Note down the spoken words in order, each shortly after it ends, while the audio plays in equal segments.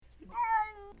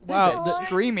Wow, the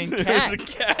screaming There's cat. a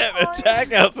cat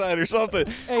attack outside or something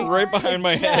right behind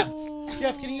my Jeff, head.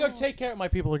 Jeff, can you go take care? My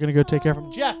people are gonna go take care of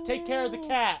him. Jeff, take care of the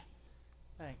cat.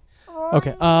 Thanks.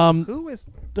 Okay. Who was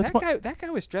That's that my- guy? That guy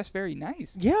was dressed very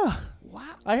nice. Yeah. Wow.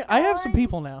 I have some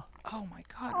people now. Oh my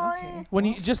God. Okay. When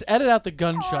you just edit out the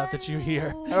gunshot that you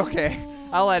hear Okay.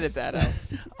 I'll edit that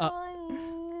out.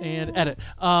 and edit.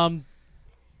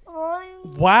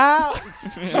 Wow.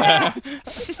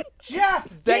 Jeff,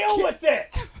 deal with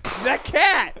it. That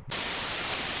cat!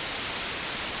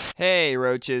 Hey,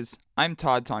 roaches. I'm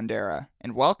Todd Tondera,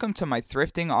 and welcome to my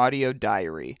thrifting audio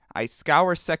diary. I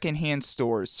scour secondhand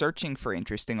stores searching for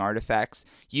interesting artifacts,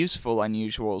 useful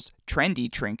unusuals,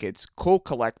 trendy trinkets, cool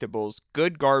collectibles,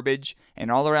 good garbage,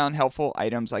 and all-around helpful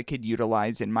items I could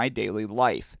utilize in my daily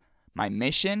life. My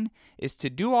mission is to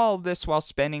do all of this while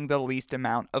spending the least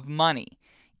amount of money.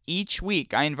 Each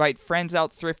week, I invite friends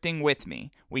out thrifting with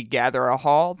me. We gather a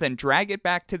haul, then drag it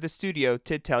back to the studio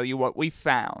to tell you what we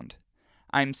found.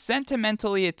 I'm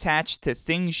sentimentally attached to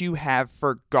things you have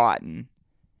forgotten.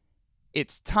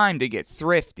 It's time to get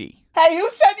thrifty. Hey, who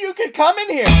said you could come in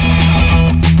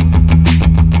here?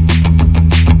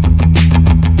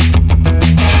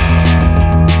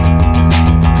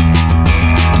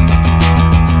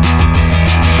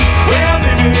 Well, I'm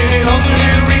living in an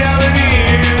alternate reality.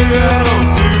 I don't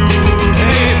do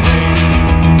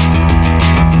anything.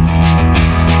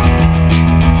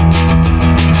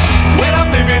 When I'm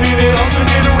living in an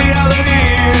alternate reality,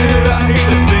 I hate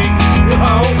to think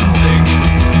I won't sing.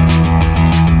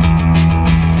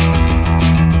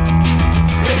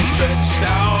 Stretched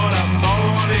out, I'm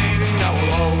moaning. I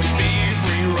will always be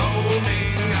free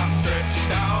roaming. I'm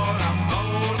stretched out, I'm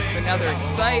moaning. Another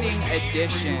exciting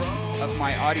edition of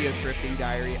my audio thrifting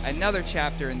diary. Another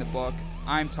chapter in the book.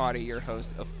 I'm Toddy, your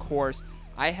host, of course.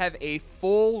 I have a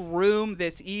full room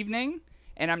this evening,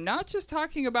 and I'm not just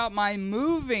talking about my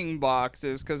moving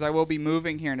boxes, because I will be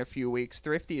moving here in a few weeks.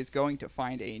 Thrifty is going to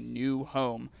find a new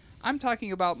home. I'm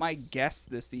talking about my guests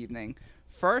this evening.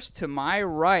 First, to my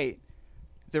right,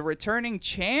 the returning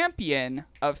champion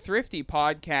of Thrifty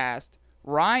Podcast,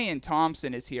 Ryan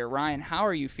Thompson, is here. Ryan, how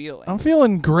are you feeling? I'm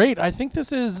feeling great. I think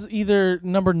this is either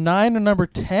number 9 or number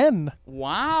 10,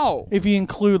 Wow. if you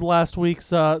include last week's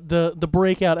the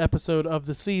breakout episode of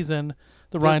the season,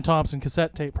 the Ryan Thompson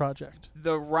cassette tape project.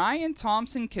 The Ryan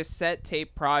Thompson cassette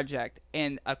tape project,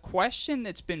 and a question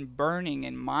that's been burning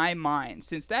in my mind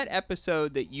since that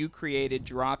episode that you created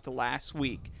dropped last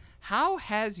week. How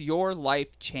has your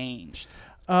life changed?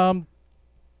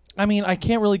 I mean, I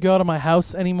can't really go out of my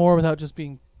house anymore without just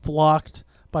being flocked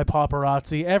by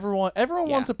paparazzi. Everyone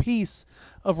wants a piece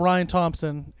of Ryan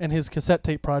Thompson and his cassette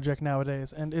tape project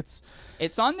nowadays, and it's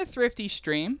on the Thrifty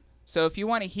stream. So if you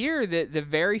want to hear the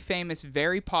very famous,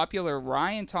 very popular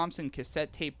Ryan Thompson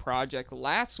cassette tape project,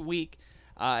 last week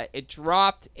it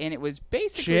dropped, and it was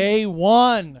basically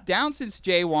J1. down since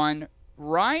J1.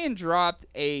 Ryan dropped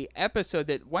a episode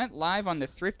that went live on the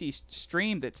Thrifty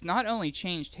stream that's not only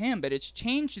changed him, but it's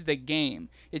changed the game.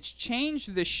 It's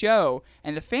changed the show,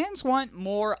 and the fans want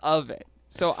more of it.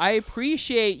 So I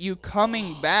appreciate you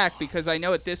coming back, because I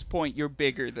know at this point you're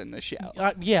bigger than the show.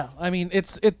 Yeah, I mean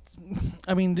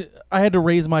I mean, I had to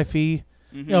raise my fee,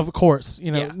 of course.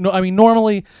 You know, Yeah. no, I mean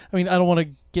normally, I don't want to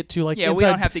get too like Yeah, we inside,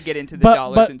 don't have to get into the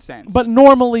dollars and cents. But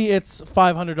normally it's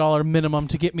 $500 minimum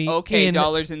to get me okay,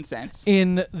 dollars and cents.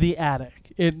 in the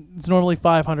attic. It's normally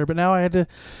 $500, but now I had to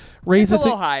raise It's it a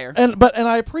little higher. And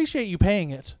I appreciate you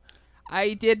paying it.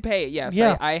 I did pay it. Yes,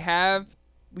 Yeah. I have.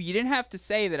 You didn't have to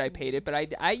say that I paid it, but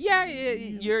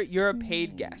you're a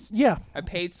paid guest. Yeah, A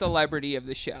paid celebrity of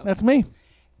the show. that's me.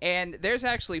 And there's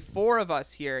actually 4 of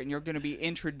us here, and you're going to be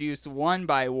introduced one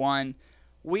by one.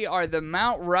 We are the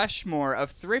Mount Rushmore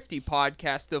of Thrifty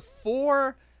Podcast, the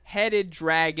 4-headed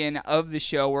dragon of the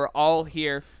show. We're all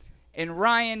here. And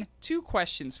Ryan, 2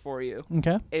 questions for you.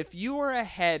 Okay. If you were a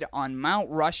head on Mount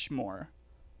Rushmore,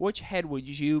 which head would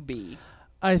you be?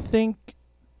 I think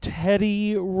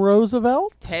Teddy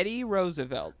Roosevelt, Teddy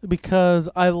Roosevelt. because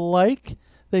I like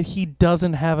that he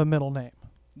doesn't have a middle name.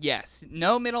 Yes,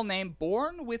 no middle name,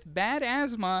 born with bad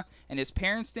asthma, and his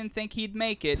parents didn't think he'd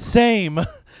make it. Same.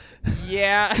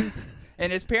 Yeah,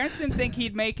 and his parents didn't think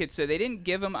he'd make it, so they didn't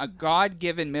give him a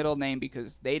God-given middle name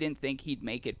because they didn't think he'd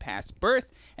make it past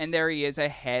birth, and there he is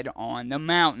ahead on the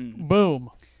mountain. Boom.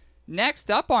 Next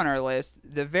up on our list,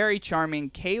 the very charming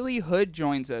Kaylee Hood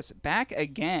joins us, back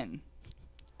again.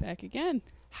 Back again.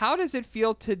 How does it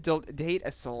feel to date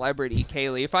a celebrity,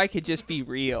 Kaylee, if I could just be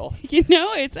real? You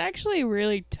know, it's actually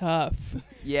really tough.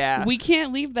 Yeah. We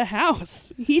can't leave the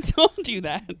house. He told you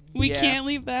that. We Yeah. can't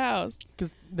leave the house.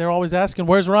 Because they're always asking,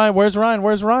 "Where's Ryan? Where's Ryan?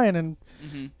 Where's Ryan?"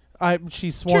 And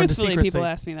She's sworn to Truthfully, secrecy. people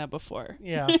asked me that before.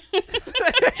 Yeah.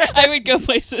 I would go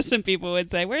places and people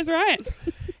would say, "Where's Ryan?"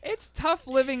 It's tough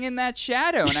living in that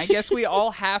shadow, and I guess we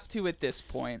all have to at this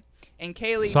point. And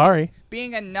Kaylee, Sorry.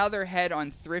 being another head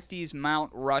on Thrifty's Mount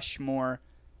Rushmore,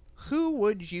 who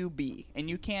would you be? And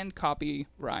you can copy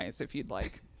Rise if you'd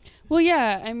like. Well,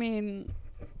 yeah. I mean,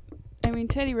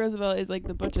 Teddy Roosevelt is like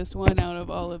the butchest one out of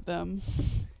all of them.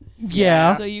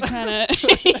 Yeah. So you kind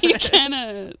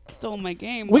of stole my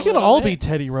game. We a can little all bit. be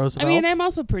Teddy Roosevelt. I mean, I'm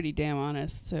also pretty damn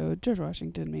honest. So George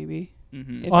Washington, maybe.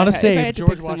 Mm-hmm. If Honest I had Abe, to George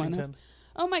pick someone else. Washington.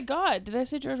 Oh my God! Did I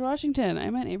say George Washington? I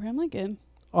meant Abraham Lincoln.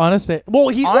 Honest Abe. Well,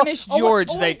 he Honest oh, George,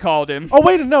 wait, they called him. Oh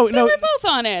wait, no. We're both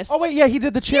honest. Oh wait, yeah, he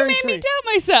did the You cherry made tree. me doubt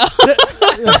myself.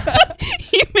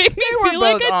 You made me were feel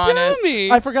like both a honest. dummy.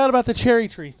 I forgot about the cherry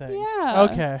tree thing. Yeah.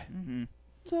 Okay. Mm-hmm.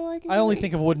 So I can. I only relate.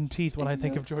 think of wooden teeth when I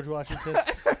think of George Washington.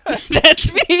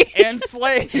 That's me. And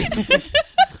slaves.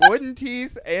 Wooden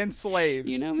teeth and slaves.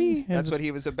 You know me. Yeah, That's what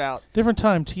he was about. different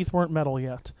time. Teeth weren't metal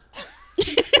yet.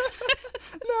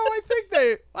 No,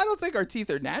 I don't think our teeth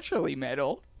are naturally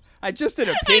metal. Just an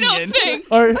I opinion. don't think.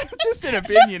 Or Just an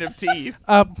opinion of teeth.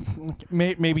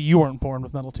 maybe you weren't born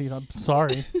with metal teeth. I'm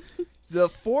sorry. The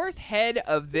fourth head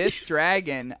of this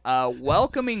dragon,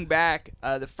 welcoming back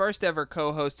the first ever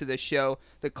co-host to the show,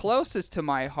 the closest to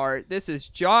my heart. This is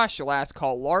Josh, last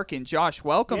call Larkin. Josh,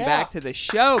 welcome Yeah. back to the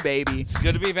show, baby. It's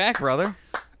good to be back, brother.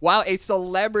 Wow, a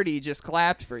celebrity just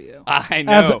clapped for you. I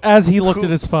know. As he looked Who- at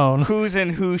his phone. Who's in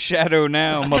whose shadow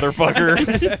now,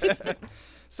 motherfucker?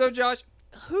 So, Josh,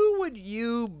 who would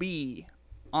you be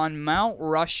on Mount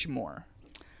Rushmore?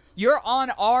 You're on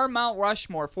our Mount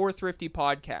Rushmore for Thrifty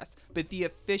Podcast, but the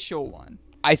official one.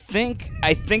 I think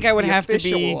I would The have to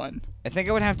official be. one. I think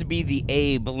I would have to be the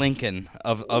Abe Lincoln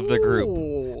of the group.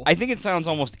 Ooh. I think it sounds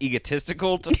almost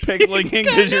egotistical to pick Lincoln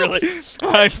because you're like,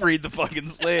 I freed the fucking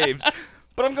slaves.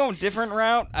 But I'm going different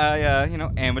route.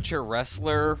 Amateur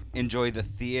wrestler, enjoy the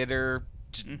theater,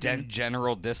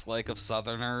 general dislike of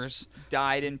Southerners.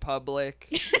 Died in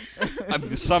public.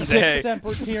 Someday. Semper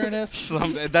Tyrannis.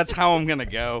 Someday. That's how I'm going to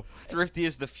go. Thrifty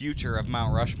is the future of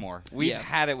Mount Rushmore. We've Yeah.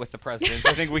 had it with the presidents.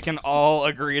 I think we can all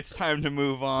agree it's time to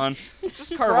move on. It's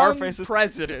just carve our From faces.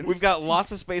 presidents. We've got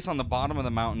lots of space on the bottom of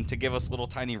the mountain to give us little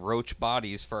tiny roach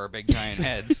bodies for our big giant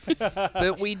heads.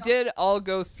 But we did all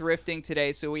go thrifting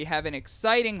today, so we have an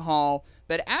exciting haul.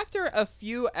 But after a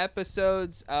few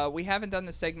episodes, we haven't done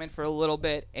the segment for a little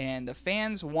bit, and the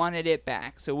fans wanted it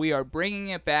back. So we are bringing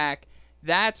it back.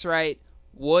 That's right.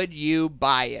 Would you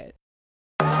buy it?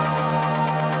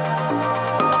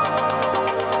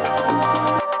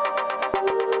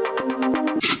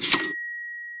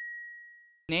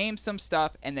 Name some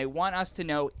stuff, and they want us to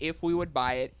know if we would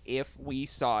buy it if we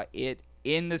saw it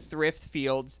in the thrift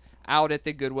fields out at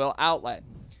the Goodwill outlet.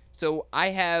 So I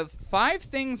have 5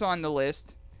 things on the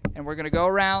list, and we're going to go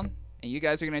around, and you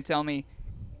guys are going to tell me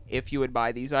if you would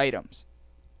buy these items.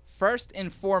 First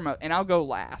and foremost, and I'll go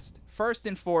last. First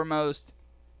and foremost,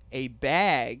 a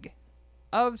bag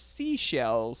of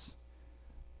seashells.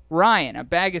 Ryan, a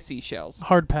bag of seashells.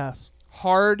 Hard pass.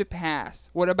 Hard pass.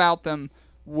 What about them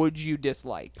would you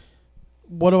dislike?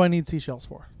 What do I need seashells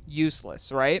for?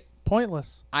 Useless, right?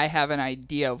 Pointless. I have an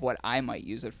idea of what I might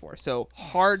use it for. So,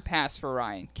 hard pass for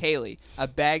Ryan. Kaylee, a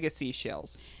bag of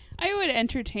seashells. I would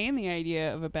entertain the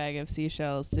idea of a bag of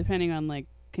seashells, depending on like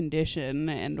condition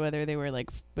and whether they were like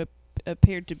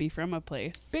appeared to be from a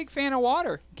place. Big fan of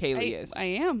water, Kaylee is. I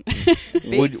am.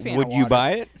 Big fan of Would you water.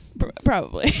 buy it?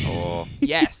 Probably. Oh.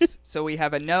 Yes. So we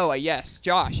have a no, a yes.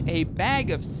 Josh, a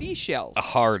bag of seashells. A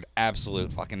hard,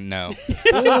 absolute fucking no.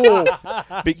 Ooh.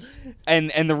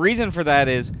 And the reason for that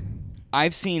is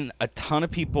I've seen a ton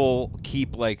of people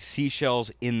keep like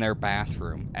seashells in their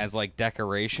bathroom as like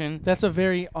decoration. That's a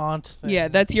very aunt thing. Yeah,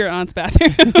 that's your aunt's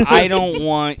bathroom. I don't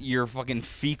want your fucking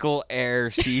fecal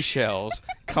air seashells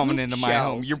coming into my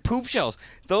home. shells. Your poop shells.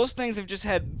 Those things have just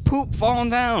had poop falling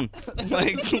down.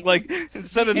 like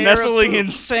instead of Air of nestling poop.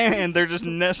 in sand, they're just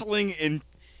nestling in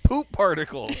poop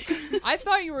particles. I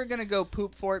thought you were going to go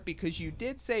poop for it because you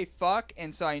did say fuck,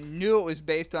 and so I knew it was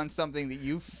based on something that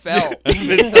you felt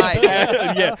inside you.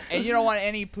 Yeah. And you don't want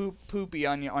any poopy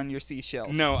on your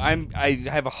seashells. No, I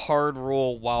have a hard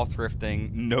rule while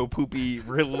thrifting. No poopy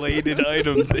related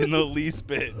items in the least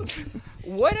bit.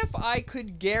 What if I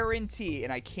could guarantee,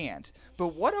 and I can't, but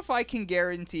what if I can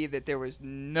guarantee that there was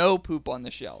no poop on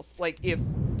the shells? Like, if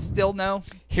still no?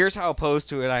 Here's how opposed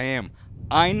to it I am.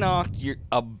 I knocked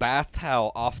a bath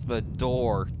towel off the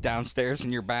door downstairs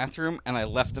in your bathroom, and I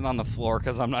left it on the floor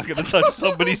because I'm not going to touch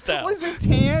somebody's towel. Was it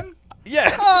tan?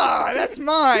 Yeah. Ah, that's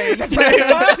mine.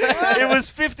 It was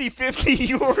 50-50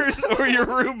 yours or your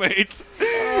roommate's.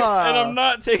 And I'm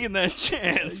not taking that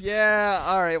chance. Yeah,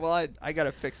 all right. Well, I got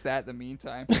to fix that in the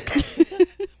meantime.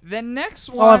 The next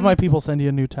one. I'll have my people send you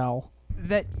a new towel.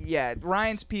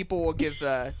 Ryan's people will give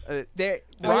the. I-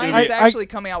 Ryan is actually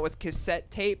coming out with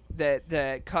cassette tape,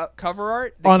 the cover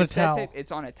art. The On a cassette towel. Tape,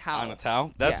 it's on a towel. On a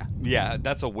towel?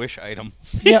 That's a wish item.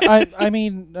 Yeah, I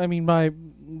mean,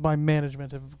 my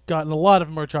management have gotten a lot of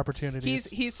merch opportunities.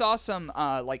 He saw some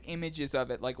like images of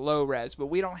it, like low res, but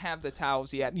we don't have the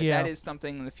towels yet. But Yeah. that is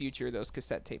something in the future. Those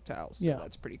cassette tape towels. So Yeah.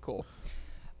 that's pretty cool.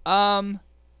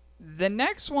 The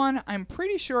next one, I'm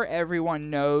pretty sure everyone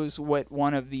knows what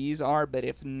one of these are, but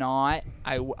if not,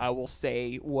 I will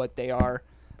say what they are.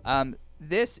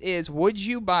 This is, would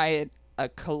you buy it, a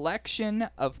collection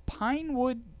of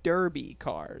Pinewood Derby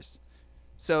cars?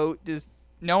 So does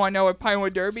no one know what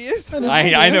Pinewood Derby is?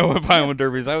 I know what Pinewood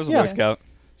Derby is. I was a Yeah. Boy Scout.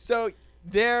 So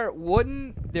they're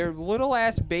little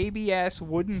ass baby ass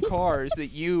wooden cars that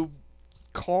you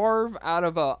carve out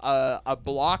of a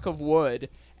block of wood,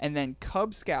 and then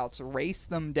Cub Scouts race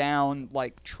them down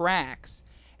like tracks.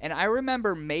 And I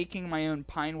remember making my own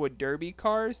Pinewood Derby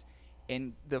cars,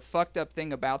 and the fucked up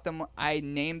thing about them, I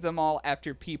named them all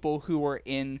after people who were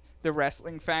in the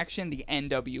wrestling faction, the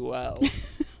NWO.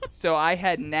 So I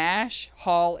had Nash,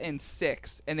 Hall, and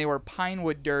Six, and they were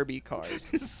Pinewood Derby cars.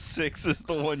 6 is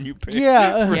the one you picked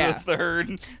Yeah. for Yeah. the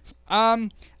third.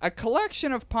 A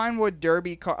collection of Pinewood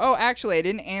Derby cars. Oh, actually, I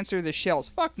didn't answer the shells.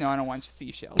 Fuck no, I don't want to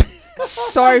see shells.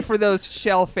 Sorry for those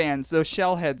shell fans, those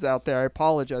shell heads out there. I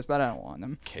apologize, but I don't want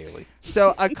them. Kaylee.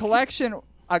 So a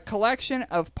collection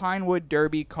of Pinewood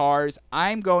Derby cars.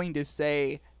 I'm going to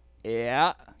say,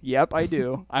 yep, I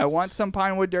do. I want some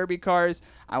Pinewood Derby cars.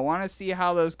 I want to see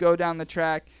how those go down the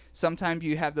track. Sometimes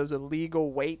you have those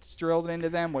illegal weights drilled into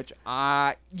them, which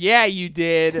yeah, you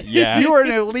did. Yeah. You were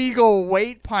an illegal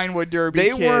weight Pinewood Derby They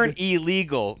kid. weren't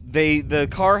illegal. The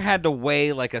car had to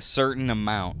weigh like a certain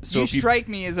amount. So you if you strike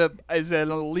me as an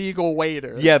illegal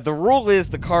waiter. Yeah, the rule is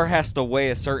the car has to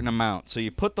weigh a certain amount. So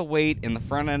you put the weight in the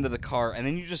front end of the car, and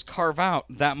then you just carve out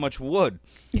that much wood,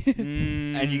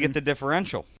 and you get the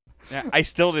differential. Yeah, I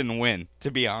still didn't win,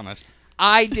 to be honest.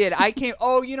 I did.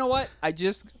 Oh, you know what? I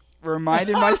just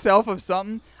reminded myself of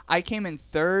something. I came in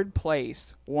third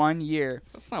place one year,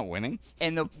 That's not winning.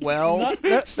 and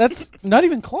That's not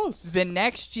even close. the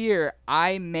next year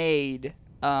I made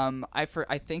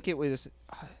I think it was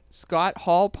Scott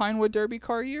Hall Pinewood Derby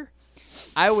car year.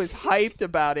 I was hyped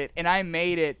about it, and I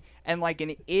made it. And like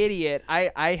an idiot,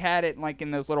 I had it like in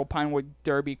those little Pinewood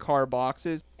Derby car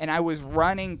boxes, and I was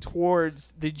running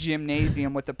towards the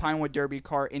gymnasium with the Pinewood Derby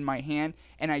car in my hand,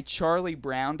 and I Charlie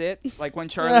Browned it. Like when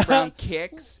Charlie Brown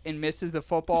kicks and misses the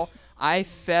football, I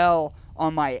fell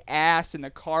on my ass, and the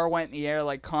car went in the air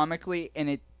like comically, and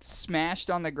it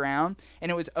smashed on the ground,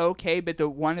 and it was okay, but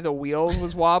one of the wheels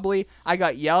was wobbly. I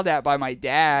got yelled at by my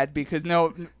dad because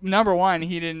number one,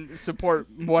 he didn't support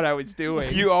what I was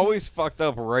doing. You always fucked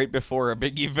up right before a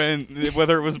big event,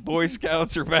 whether it was Boy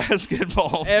Scouts or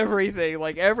basketball. Everything,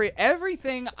 like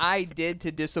everything I did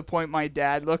to disappoint my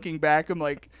dad. Looking back, I'm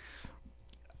like,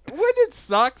 wouldn't it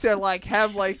suck to like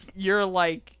have like your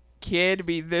like kid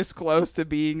be this close to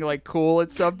being like cool at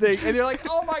something, and you're like,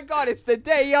 oh my god, it's the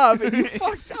day of, and you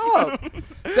fucked up.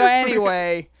 So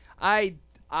anyway, I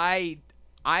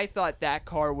thought that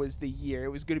car was the year. It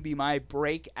was going to be my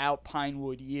breakout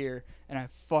Pinewood year, and I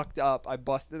fucked up. I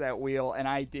busted that wheel, and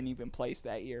I didn't even place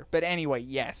that year. But anyway,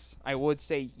 yes, I would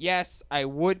say yes, I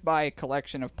would buy a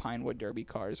collection of Pinewood Derby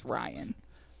cars. Ryan,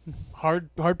 Hard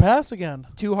pass again.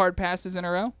 2 hard passes in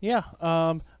a row. Yeah.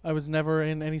 I was never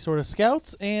in any sort of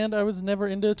scouts, and I was never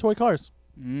into toy cars.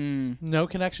 No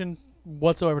connection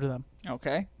whatsoever to them.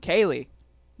 Okay, Kaylee.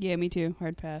 Yeah, me too.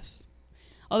 Hard pass.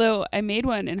 Although I made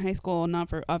one in high school,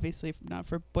 obviously not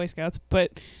for Boy Scouts,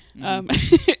 but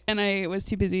and I was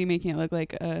too busy making it look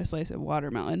like a slice of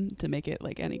watermelon to make it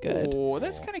like any good. Oh,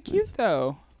 that's kind of cute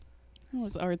though. It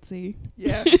was artsy,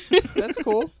 Yeah, that's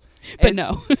cool. but And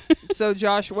no. So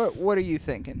Josh, what are you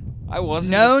thinking? I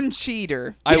wasn't. Known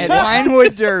cheater I at wa-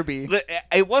 Pinewood Derby.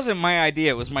 It wasn't my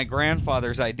idea. It was my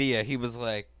grandfather's idea. He was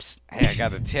like, "Psst, hey, I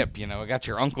got a tip. I got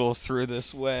your uncles through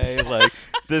this way. Like,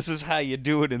 this is how you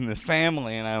do it in this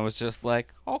family." And I was just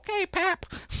like, "Okay, Pap."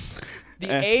 The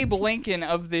Abe Lincoln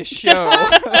of this show.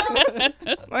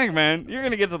 Like, man, you're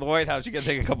gonna get to the White House. You gotta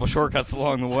take a couple shortcuts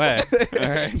along the way. All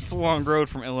right, it's a long road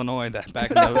from Illinois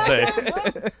back in those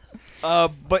days.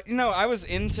 But I was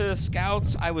into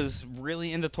scouts. I was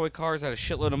really into toy cars. I had a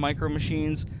shitload of micro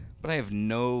machines, but I have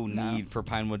no need for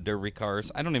Pinewood Derby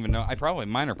cars. I don't even know.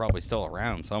 Mine are probably still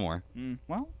around somewhere.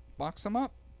 Well, box them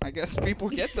up. I guess people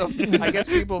get them. I guess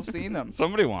people have seen them.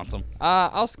 Somebody wants them.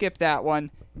 I'll skip that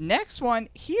one. Next one,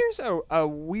 here's a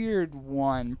weird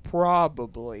one,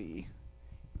 probably.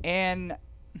 And,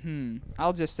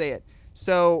 I'll just say it.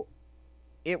 So,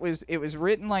 it was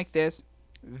written like this.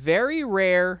 Very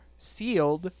rare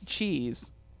sealed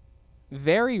cheese.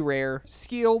 Very rare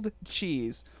sealed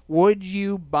cheese. Would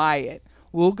you buy it?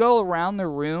 We'll go around the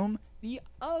room the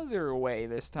other way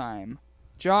this time.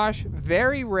 Josh,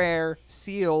 very rare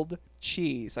sealed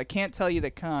cheese. I can't tell you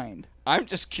the kind. I'm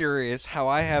just curious how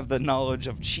I have the knowledge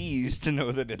of cheese to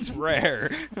know that it's rare.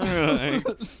 I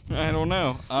don't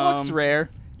know. Looks rare.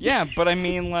 Yeah, but I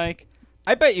mean, like,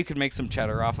 I bet you could make some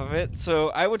cheddar off of it, so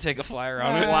I would take a flyer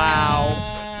on it.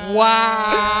 Wow.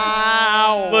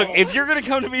 Wow. Look, if you're going to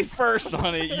come to me first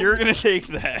on it, you're going to take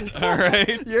that, all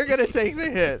right? You're going to take the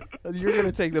hit. You're going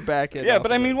to take the back end. Yeah, off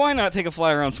but of I mean, it. why not take a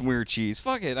flyer on some weird cheese?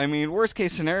 Fuck it. I mean, worst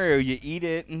case scenario, you eat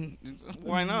it, and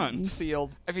why not?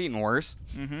 Sealed. I've eaten worse.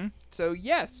 Mm-hmm. So,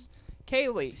 yes.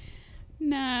 Kaylee.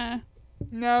 Nah.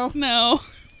 No, No.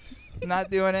 not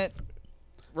doing it.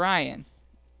 Ryan.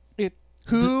 It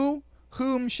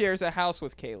Whom shares a house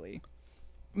with Kaylee?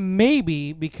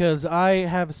 maybe because I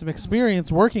have some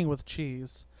experience working with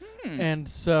cheese, and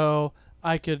so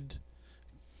I could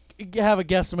have a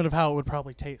guesstimate of how it would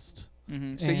probably taste.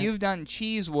 Mm-hmm. So And- you've done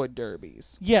cheesewood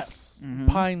derbies. Yes, Mhm.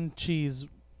 pine cheese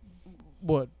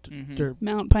wood. Mhm.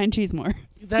 Mount Pine Cheesemore.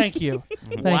 Thank you.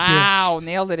 Thank Wow,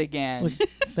 nailed it again. you.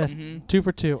 That, Mhm. 2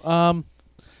 for 2.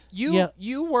 Yeah.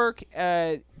 You work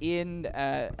in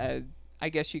I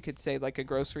guess you could say like a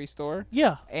grocery store,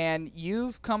 Yeah. and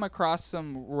you've come across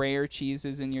some rare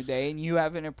cheeses in your day, and you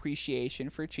have an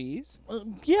appreciation for cheese.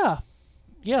 Yeah.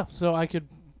 Yeah. So I could.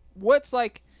 What's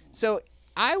like? So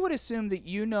I would assume that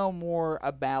you know more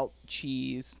about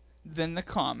cheese than the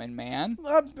common man.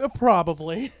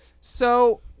 Probably.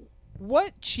 So,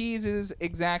 what cheeses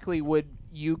exactly would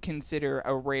you consider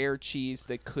a rare cheese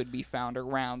that could be found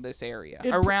around this area?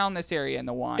 Around this area in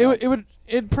the wild.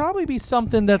 It'd probably be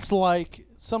something that's like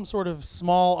some sort of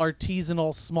small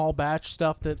artisanal small batch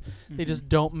stuff that they just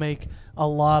don't make a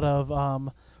lot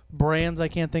of brands. I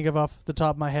can't think of off the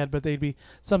top of my head, but they'd be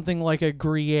something like a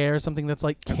Gruyere, something that's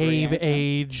like A Gruyere, cave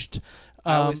aged.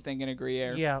 I was thinking of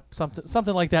Gruyere. Yeah,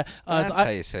 something like that. That's how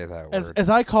you say that word. As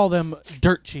I call them,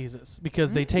 dirt cheeses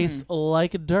because they taste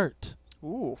like dirt.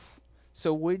 Oof.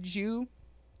 So would you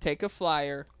take a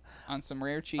flyer on some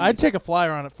rare cheese? I'd take a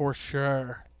flyer on it for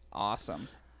sure. Awesome.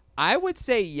 I would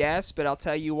say yes, but I'll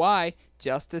tell you why.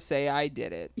 Just to say I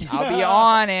did it. I'll be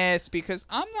honest, because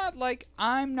I'm not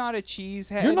a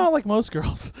cheesehead. You're not like most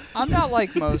girls. I'm not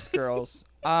like most girls.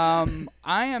 I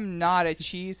am not a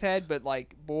cheesehead, but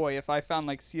like, boy, if I found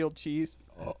like sealed cheese,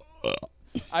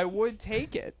 I would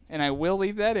take it, and I will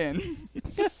leave that in.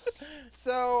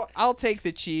 So I'll take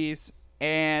the cheese,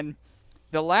 and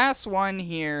the last one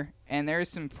here, and there's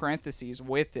some parentheses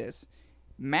with this.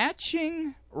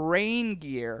 Matching rain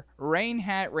gear, rain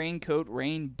hat, raincoat,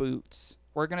 rain boots.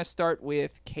 We're going to start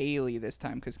with Kaylee this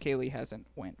time because Kaylee hasn't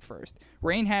went first.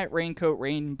 Rain hat, raincoat,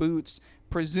 rain boots.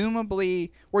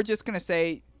 Presumably, we're just going to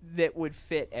say that would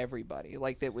fit everybody,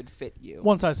 like that would fit you.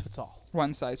 One size fits all.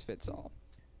 One size fits all.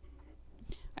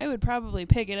 I would probably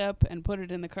pick it up and put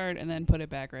it in the cart and then put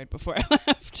it back right before I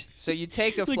left. So you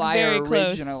take a Like, flyer very close,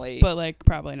 originally, but like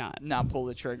probably not. not pull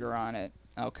the trigger on it.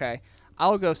 Okay.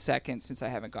 I'll go second since I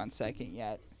haven't gone second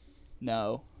yet.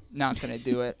 No, not going to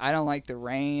do it. I don't like the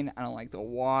rain. I don't like the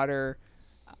water.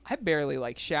 I barely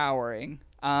like showering.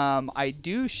 I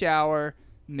do shower.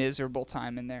 Miserable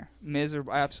time in there.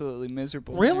 Miserable, absolutely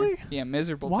miserable. in Really? there. Yeah,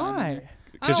 miserable time in Why? there.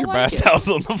 I Because don't your like bath it. towel's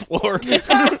on the floor.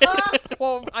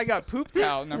 Well, I got poop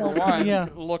towel, number one. Yeah.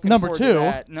 Looking Number forward two. to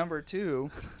that. Number two.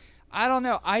 I don't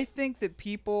know. I think that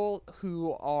people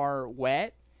who are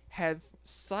wet have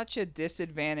such a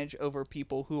disadvantage over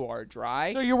people who are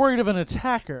dry. So you're worried of an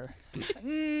attacker.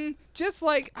 Just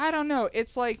like, I don't know.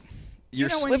 It's like, You're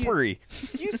know when you- slippery.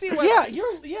 you see what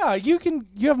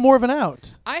You have more of an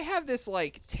out. I have this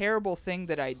like terrible thing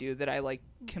that I do that I like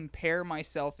compare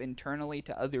myself internally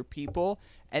to other people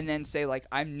and then say like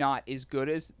I'm not as good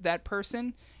as that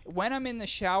person. When I'm in the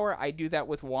shower, I do that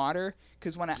with water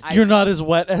because when I You're not as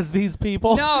wet as these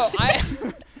people. No,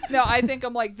 I think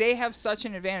I'm like they have such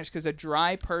an advantage because a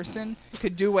dry person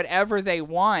could do whatever they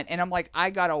want, and I'm like I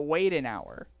gotta wait an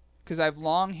hour because I have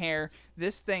long hair.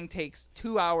 This thing takes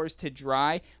 2 hours to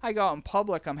dry. I go out in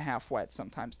public, I'm half wet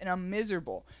sometimes, and I'm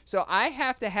miserable. So I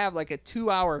have to have like a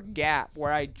 2-hour gap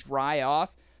where I dry off.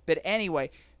 But anyway,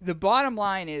 the bottom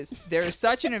line is there is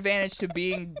such an advantage to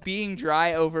being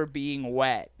dry over being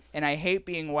wet. and I hate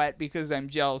being wet because I'm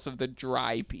jealous of the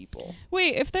dry people.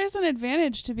 Wait, if there's an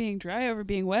advantage to being dry over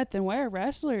being wet, then why are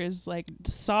wrestlers like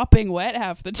sopping wet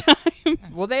half the time?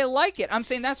 Well, they like it. I'm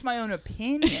saying that's my own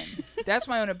opinion. That's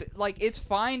my own like it's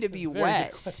fine to be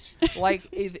wet. Like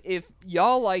if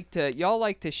y'all like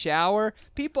to shower,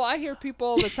 I hear people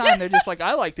all the time, they're just like,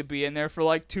 I like to be in there for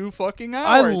like 2 fucking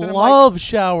I hours. And I'm love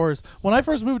showers. When I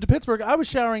first moved to Pittsburgh, I was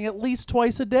showering at least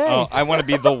twice a day. Oh, I want to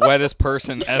be the wettest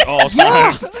person at all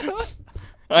times.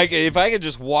 Like, if I could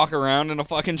just walk around in a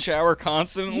fucking shower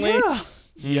constantly. Yeah.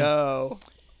 Yo,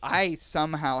 I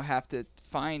somehow have to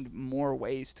find more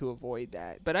ways to avoid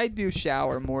that. But I do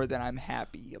shower more than I'm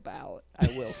happy about, I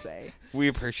will say. We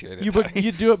appreciate it.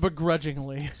 You do it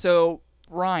begrudgingly. So,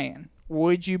 Ryan,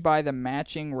 would you buy the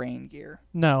matching rain gear?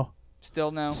 No.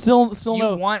 Still no? Still you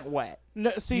no. want wet.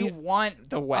 No, see, You want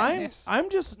the wetness. I'm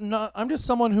just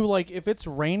someone who, like, if it's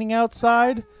raining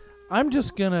outside, I'm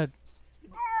just gonna.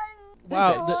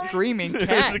 Wow, There's a screaming There's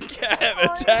cat. a cat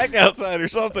attack outside or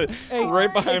something Hey,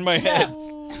 right behind my Jeff,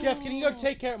 head. Jeff, can you go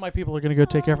take care? My people are gonna go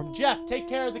take care of him. Jeff, take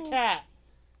care of the cat.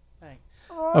 Thanks.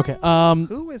 Okay.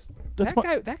 Who was That's that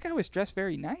guy? That guy was dressed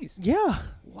very nice. Yeah.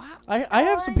 Wow. I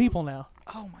have some people now.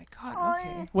 Oh my god.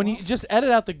 Okay. When you just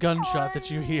edit out the gunshot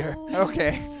that you hear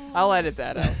Okay. I'll edit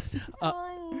that out.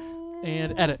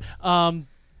 and edit.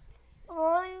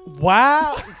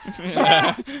 Wow.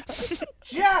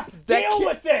 Jeff, deal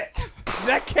with it.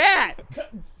 That cat.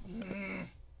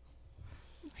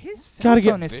 His cell Gotta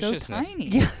get phone is so viciousness. tiny.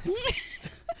 Yeah.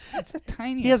 It's a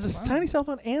tiny. He has this tiny cell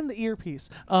phone and the earpiece.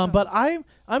 But I'm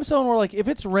someone where, like, if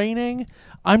it's raining,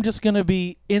 I'm just gonna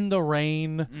be in the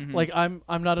rain. Like, I'm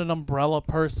not an umbrella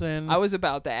person. I was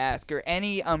about to ask, are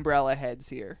any umbrella heads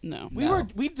here? No.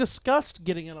 we discussed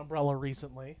getting an umbrella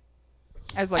recently.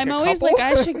 As like I'm a always couple?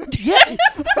 like, I should. Yeah.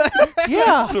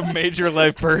 Yeah. It's a major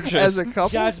life purchase. As a couple.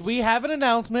 Guys, we have an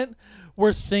announcement.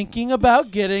 We're thinking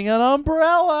about getting an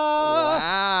umbrella.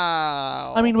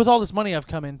 Wow. I mean, with all this money I've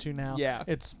come into now, Yeah.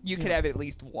 it's you could know. have at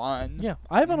least one. Yeah,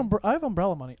 I have I have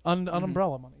umbrella money, an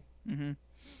umbrella money. Mm-hmm.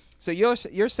 So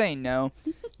you're saying no.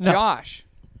 No. Josh.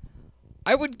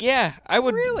 I would.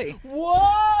 Really?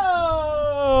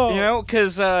 Whoa! You know,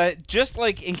 because just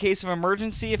like in case of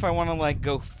emergency, if I want to like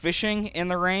go fishing in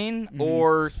the rain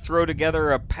or throw together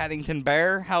a Paddington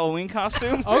Bear Halloween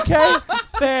costume. Okay,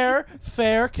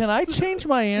 fair. Can I change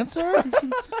my answer?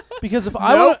 Because if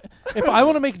I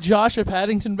want to make Josh a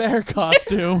Paddington Bear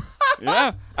costume,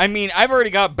 Yeah, I mean, I've already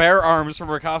got bear arms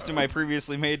from a costume I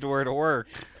previously made to wear to work.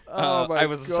 Oh my I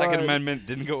was the God. Second Amendment,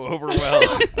 didn't go over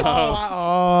well.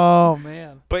 oh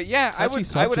man, But yeah, I Touchy would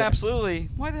subject. absolutely.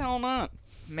 Why the hell not?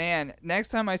 Man, next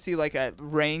time I see like a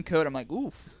raincoat, I'm like,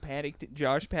 oof,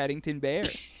 Josh Paddington Bear.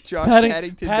 Josh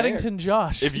Paddington Paddington Bear.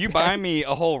 Josh. If you buy me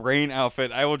a whole rain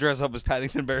outfit, I will dress up as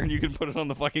Paddington Bear, and you can put it on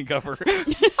the fucking cover.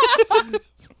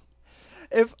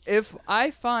 If I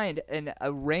find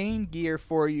a rain gear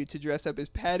for you to dress up as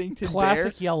Paddington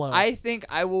Classic Bear, yellow. I think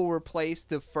I will replace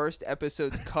the first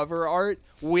episode's cover art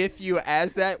with you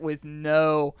as that with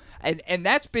no and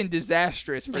that's been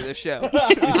disastrous for the show.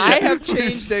 I have You've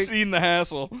changed the seen the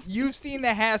hassle. You've seen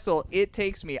the hassle it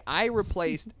takes me. I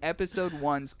replaced episode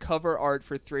 1's cover art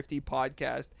for Thrifty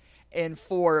Podcast, and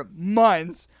for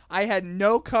months I had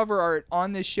no cover art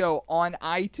on the show on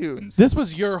iTunes. this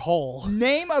was your hole.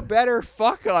 Name a better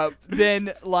fuck up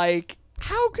than like,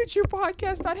 how could your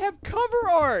podcast not have cover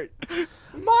art?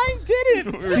 Mine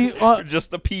didn't. See,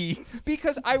 Just the P.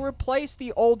 Because I replaced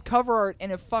the old cover art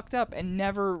and it fucked up and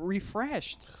never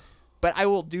refreshed. But I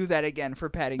will do that again for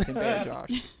Paddington Bear,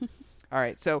 Josh. All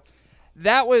right, so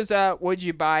that was Would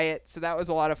You Buy It? So that was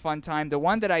a lot of fun time. The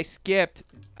one that I skipped,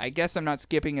 I guess I'm not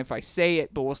skipping if I say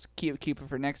it, but we'll keep it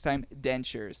for next time.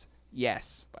 Dentures.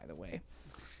 Yes, by the way.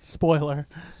 Spoiler.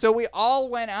 So we all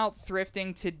went out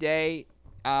thrifting today.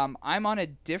 I'm on a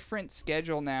different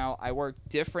schedule now. I work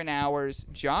different hours.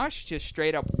 Josh just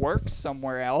straight up works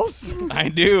somewhere else. I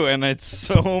do, and it's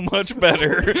so much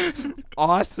better.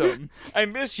 Awesome. I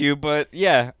miss you, but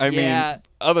yeah, I Yeah. mean,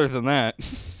 other than that.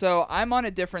 So I'm on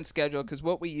a different schedule because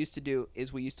what we used to do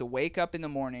is we used to wake up in the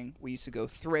morning, we used to go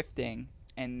thrifting,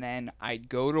 and then I'd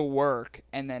go to work,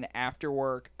 and then after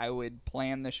work I would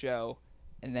plan the show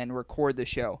and then record the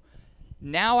show.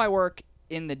 Now I work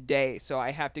in the day, so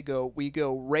I have to we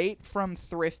go right from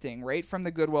thrifting, right from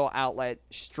the Goodwill outlet,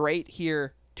 straight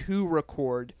here to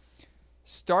record,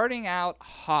 starting out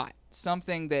hot,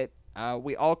 something that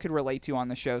we all could relate to on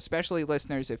the show, especially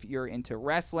listeners if you're into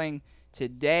wrestling.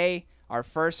 Today, our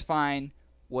first find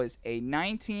was a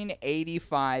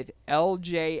 1985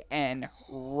 LJN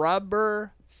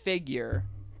rubber figure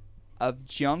of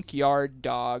Junkyard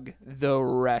Dog, the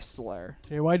wrestler.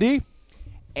 JYD.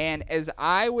 And as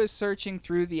I was searching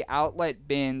through the outlet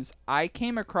bins, I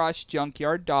came across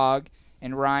Junkyard Dog.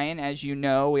 And Ryan, as you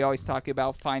know, we always talk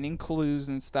about finding clues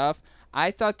and stuff. I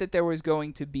thought that there was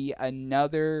going to be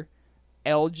another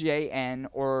LJN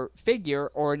or figure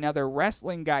or another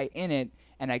wrestling guy in it,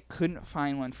 and I couldn't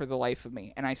find one for the life of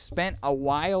me. And I spent a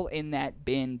while in that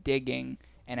bin digging,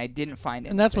 and I didn't find it.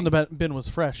 And that's when the bin was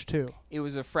fresh, too. It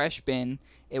was a fresh bin.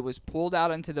 It was pulled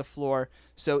out onto the floor.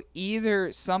 So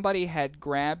either somebody had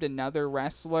grabbed another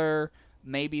wrestler,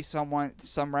 maybe some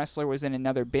wrestler was in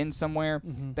another bin somewhere,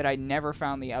 but I never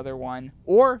found the other one.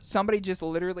 Or somebody just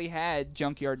literally had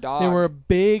Junkyard Dog. They were a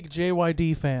big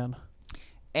JYD fan.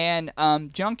 And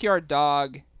Junkyard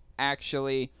Dog,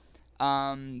 actually,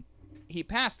 he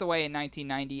passed away in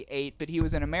 1998, but he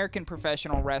was an American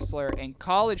professional wrestler and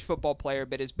college football player,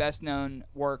 but his best-known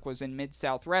work was in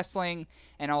Mid-South Wrestling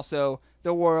and also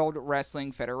the World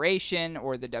Wrestling Federation,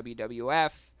 or the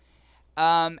WWF.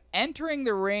 Entering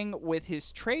the ring with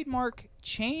his trademark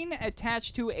chain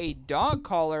attached to a dog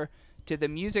collar to the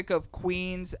music of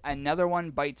Queen's Another One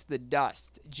Bites the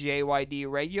Dust. JYD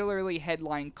regularly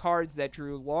headlined cards that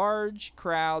drew large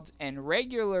crowds and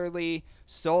regularly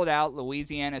sold out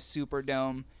Louisiana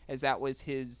Superdome, as that was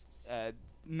his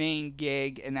main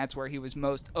gig, and that's where he was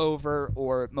most over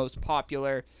or most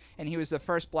popular. And he was the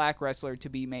first black wrestler to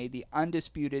be made the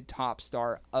undisputed top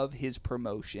star of his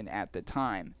promotion at the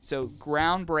time. So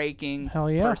groundbreaking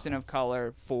Hell yeah. person of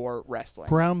color for wrestling.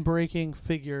 Groundbreaking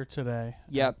figure today.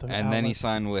 Yep. And then he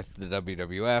signed with the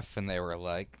WWF, and they were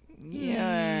like,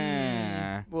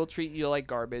 yeah. We'll treat you like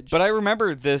garbage. But I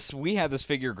remember this. We had this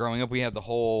figure growing up. We had the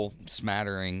whole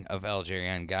smattering of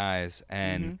LJN guys,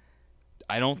 and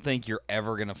I don't think you're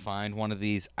ever going to find one of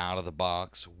these out of the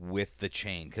box with the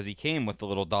chain, because he came with the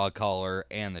little dog collar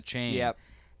and the chain. Yep.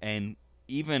 And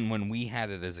even when we had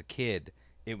it as a kid,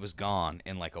 it was gone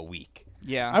in like a week.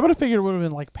 Yeah. I would have figured it would have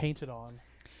been like painted on.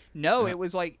 No, it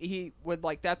was like he would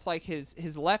like that's like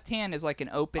his left hand is like an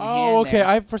open hand. Oh, okay.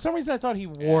 there. For some reason I thought he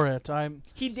wore it.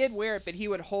 He did wear it, but he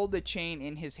would hold the chain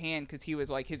in his hand because he was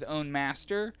like his own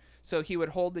master. So he would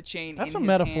hold the chain. That's in a his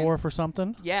metaphor hand. for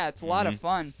something. Yeah, it's a lot of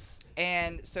fun.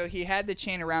 And so he had the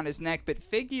chain around his neck, but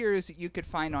figures you could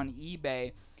find on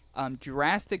eBay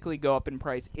drastically go up in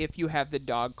price if you have the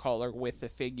dog collar with the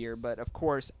figure. But of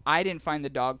course, I didn't find the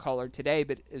dog collar today,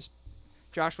 but as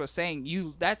Josh was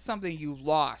saying, that's something you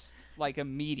lost like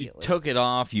immediately. You took it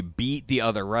off, you beat the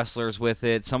other wrestlers with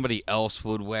it, somebody else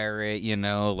would wear it,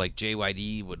 like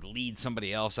JYD would lead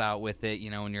somebody else out with it,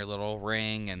 in your little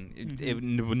ring, and it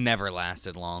never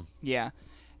lasted long. Yeah.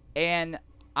 And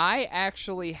I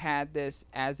actually had this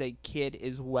as a kid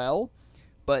as well,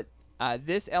 but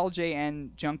this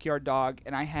LJN Junkyard Dog,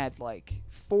 and I had like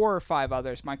 4 or 5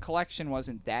 others. My collection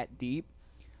wasn't that deep.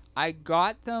 I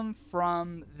got them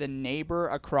from the neighbor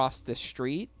across the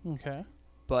street, Okay.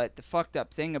 but the fucked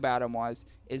up thing about them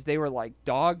is they were like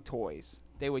dog toys.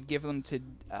 They would give them to,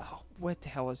 what the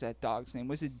hell was that dog's name?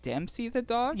 Was it Dempsey the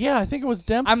dog? Yeah, I think it was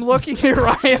Dempsey. I'm looking at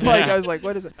Ryan like, I was like,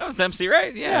 what is it? That was Dempsey,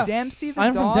 right? Yeah. Dempsey the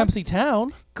I'm dog? from Dempsey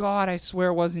Town. God, I swear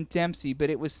it wasn't Dempsey, but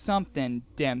it was something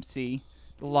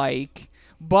Dempsey-like.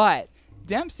 But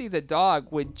Dempsey the dog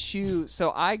would chew.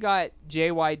 So I got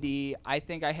JYD. I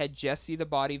think I had Jesse the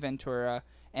Body Ventura,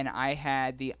 and I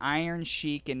had the Iron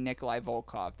Sheik and Nikolai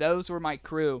Volkov. Those were my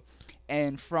crew.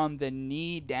 And from the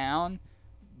knee down,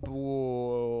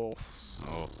 whoa,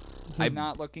 I'm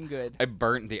not looking good. I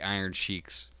burnt the Iron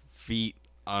Sheik's feet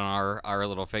on our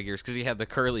little figures because he had the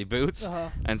curly boots,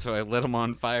 and so I lit them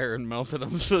on fire and melted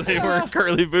them so they weren't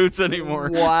curly boots anymore.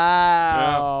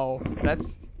 Wow.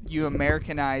 That's... You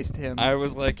Americanized him. I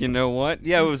was like, you know what?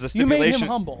 Yeah, it was a You made stipulation. him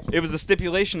humble. It was a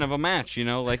stipulation of a match,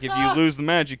 like if you lose the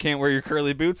match, you can't wear your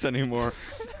curly boots anymore.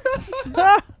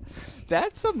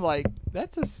 That's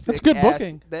a sick good ass-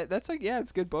 booking. That's like, yeah,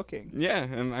 it's good booking. Yeah,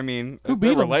 and I mean, Who there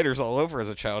beat were him? lighters all over as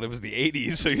a child. It was the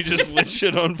 80s, so you just lit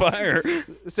shit on fire.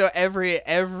 So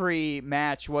every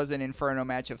match was an Inferno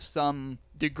match of some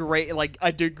degrading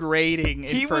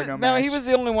Inferno match. No, he was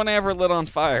the only one I ever lit on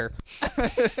fire.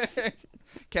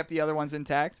 Kept the other ones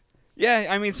intact. Yeah,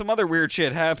 I mean, some other weird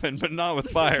shit happened, but not with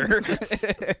fire.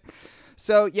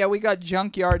 So yeah, we got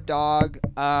Junkyard Dog.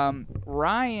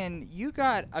 Ryan, you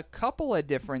got a couple of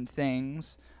different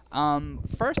things.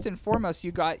 First and foremost,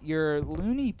 you got your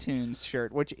Looney Tunes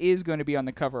shirt, which is going to be on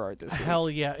the cover art this week. Hell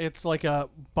yeah. It's like a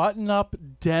button-up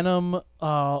denim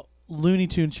Looney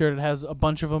Tunes shirt. It has a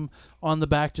bunch of them on the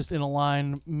back just in a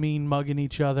line, mean mugging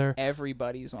each other.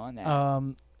 Everybody's on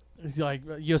that. Like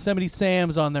Yosemite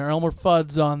Sam's on there, Elmer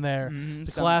Fudd's on there, the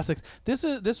some- classics. This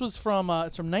was from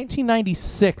it's from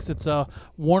 1996. It's a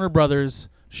Warner Brothers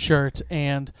shirt,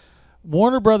 and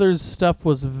Warner Brothers stuff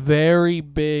was very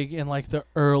big in like the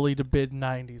early to mid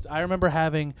 90s. I remember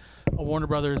having a Warner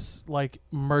Brothers like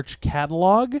merch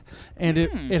catalog, and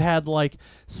it had like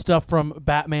stuff from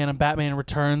Batman and Batman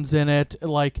Returns in it,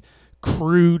 like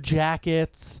crew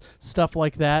jackets, stuff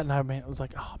like that. And I was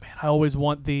like, oh man, I always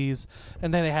want these.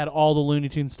 And then they had all the Looney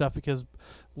Tunes stuff because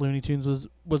Looney Tunes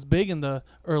was big in the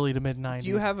early to mid 90s. Do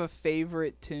you have a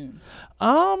favorite tune?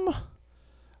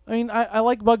 I mean, I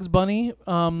like Bugs Bunny,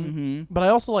 Mm-hmm. but I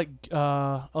also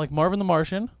like Marvin the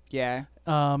Martian, Yeah.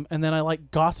 and then I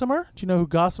like Gossamer. Do you know who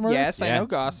Gossamer Yes, is? I Yeah. know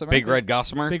Gossamer. Big Red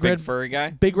Gossamer, Big big Red- furry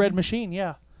guy. Big Red Machine,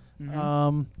 yeah.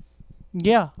 Mhm.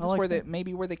 Yeah, I That's like where that.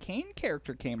 maybe where the Kane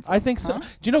character came from. I think so. huh?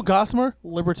 Do you know Gossamer?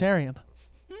 Libertarian.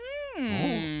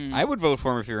 Hmm. I would vote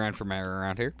for him if he ran for mayor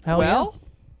around here. Hell well,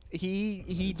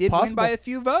 he did win possible. by a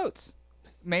few votes.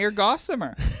 Mayor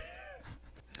Gossamer.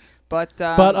 But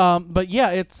yeah. But yeah,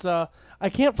 it's I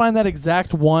can't find that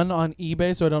exact one on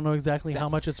eBay, so I don't know exactly how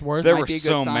much it's worth. There might were be a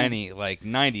good so sign. many. Like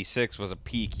 '96 was a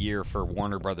peak year for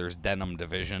Warner Brothers denim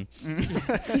division.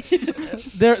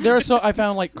 There are so I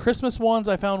found like Christmas ones.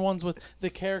 I found ones with the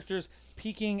characters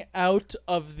peeking out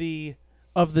of the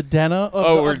denim of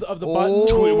the button.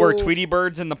 Oh. Were Tweety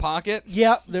birds in the pocket?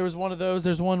 Yeah, there was one of those.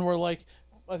 There's one where like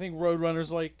I think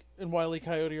Roadrunners like and Wile E.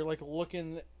 Coyote are like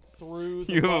looking through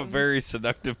the You have a buttons. very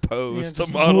seductive pose Yeah, to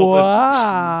just, model this.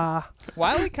 "Wah."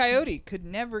 Wile E. Coyote could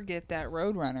never get that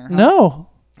Roadrunner. Huh? No.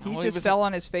 He Oh, he just was fell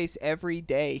on his face every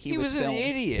day. He was an filmed.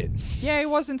 idiot. Yeah, he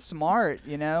wasn't smart,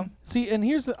 you know. See, and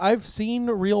I've seen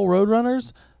real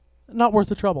Roadrunners, not worth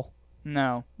the trouble.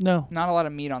 No, No. not a lot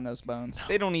of meat on those bones.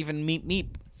 They don't even meet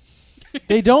meep.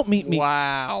 They don't meet me.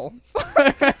 Wow.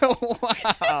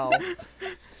 Wow.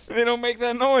 They don't make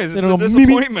that noise. They It's a don't go meep, meep.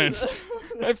 disappointment.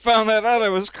 I found that out. I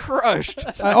was crushed.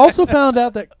 I also found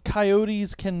out that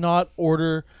coyotes cannot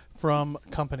order from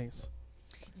companies.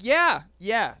 Yeah.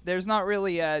 There's not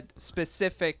really a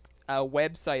specific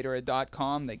website or a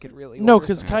 .com they could really. No, order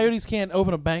because something. coyotes can't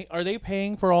open a bank. Are they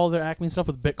paying for all their Acme stuff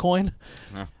with Bitcoin?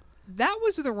 That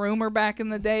was the rumor back in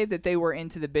the day that they were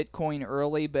into the Bitcoin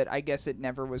early, but I guess it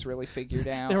never was really figured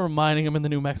out. They were mining them in the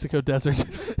New Mexico desert.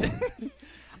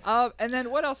 And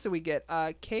then what else did we get?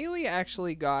 Kaylee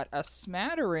actually got a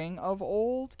smattering of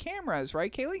old cameras,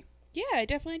 right, Kaylee? Yeah, I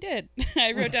definitely did.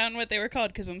 I wrote down what they were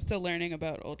called because I'm still learning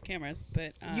about old cameras.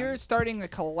 But You're starting a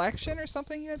collection or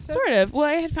something, you had said? sort of. Well,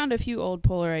 I had found a few old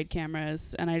Polaroid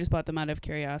cameras, and I just bought them out of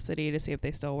curiosity to see if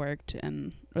they still worked,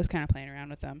 and I was kind of playing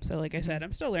around with them. So, like I said,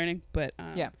 I'm still learning. But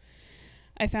Yeah.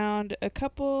 I found a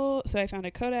couple. So I found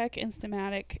a Kodak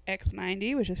Instamatic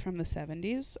X90, which is from the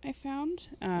 70s. I found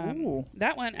Ooh.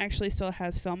 that one actually still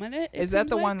has film in it. it Is that seems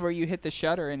the like. one where you hit the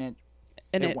shutter and it...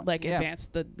 And it it wa- like yeah.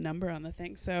 advanced the number on the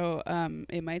thing, so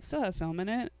it might still have film in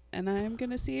it, and I'm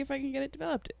gonna see if I can get it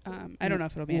developed. I don't know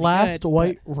if it'll be any Last good,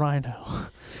 white rhino.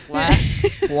 Last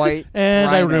white And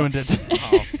I rhino. ruined it.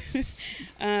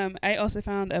 Oh. I also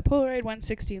found a Polaroid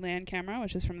 160 land camera,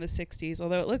 which is from the 60s,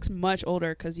 although it looks much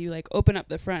older because you like open up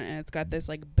the front and it's got this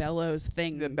like bellows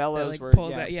thing. The bellows that, like, were-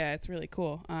 pulls yeah. out. Yeah, it's really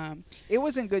cool. It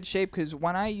was in good shape because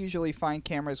when I usually find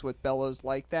cameras with bellows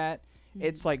like that,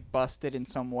 it's like busted in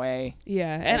some way.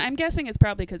 Yeah, and I'm guessing it's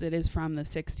probably because it is from the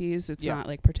 60s. It's Yeah. not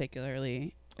like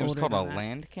particularly. It was older called a than that.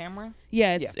 land camera.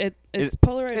 Yeah, it's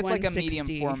Polaroid It's like a 160.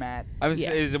 medium format. I was.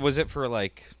 Yeah. Was it for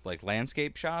like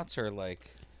landscape shots or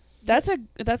like? That's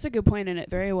a good point, and it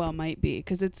very well might be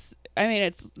because it's. I mean,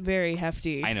 it's very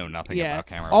hefty. I know nothing Yeah. about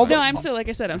camera. All but- No, I'm still like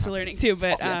I said, I'm still learning too.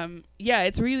 But Yeah. yeah,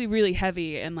 it's really really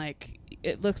heavy and like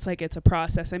it looks like it's a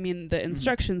process. I mean, the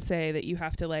instructions say that you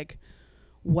have to like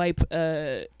wipe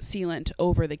a sealant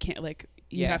over the like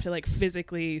you Yeah. have to like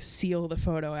physically seal the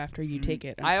photo after you take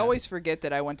it. and I stuff. always forget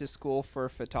that I went to school for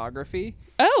photography.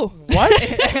 Oh, What?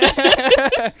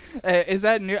 Is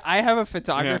that new? I have a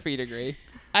photography degree.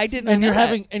 I didn't. and know you're that.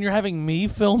 having having me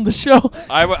film the show?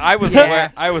 I was Yeah.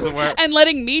 aware. I was aware. and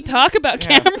letting me talk about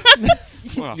Yeah.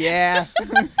 cameras. Well, Yeah,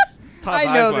 Todd's I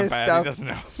know eyes went this bad. stuff. He doesn't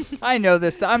know. I know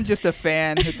this. I'm just a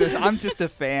fan. I'm just a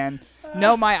fan.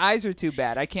 No, my eyes are too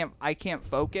bad. I can't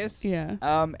focus. Yeah.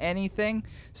 Anything.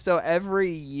 So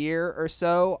every year or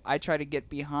so, I try to get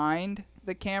behind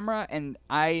the camera, and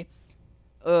I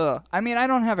mean, I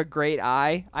don't have a great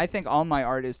eye. I think all my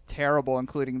art is terrible,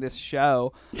 including this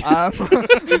show.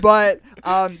 But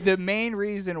the main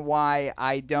reason why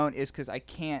I don't is because I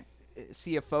can't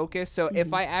see a focus. So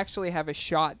if I actually have a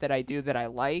shot that I do that I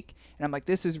like, and I'm like,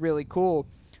 this is really cool,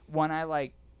 when I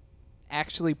like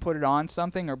actually put it on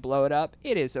something or blow it up,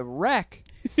 it is a wreck.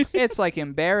 It's like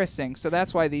embarrassing. So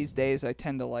that's why these days I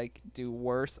tend to like do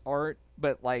worse art.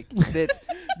 But like that's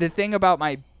the thing about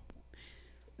my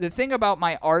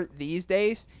art these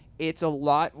days it's a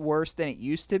lot worse than it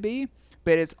used to be,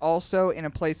 but it's also in a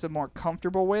place I'm more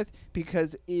comfortable with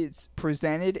because it's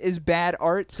presented as bad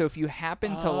art. So if you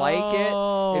happen to like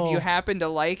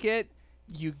it,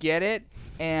 you get it.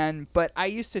 But I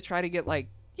used to try to get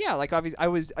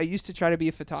obviously I used to try to be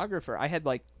a photographer.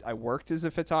 I worked as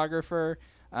a photographer.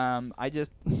 I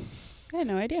had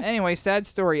no idea. Anyway, sad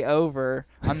story over.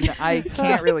 I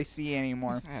can't really see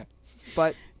anymore.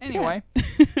 But anyway,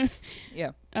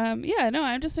 yeah. No,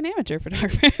 I'm just an amateur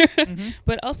photographer.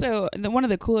 But also, one of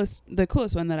the coolest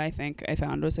one that I think I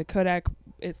found was a Kodak.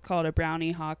 It's called a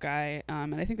Brownie Hawkeye,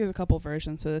 and I think there's a couple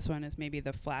versions. So this one is maybe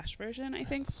the flash version, I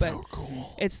think. That's but so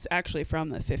cool. It's actually from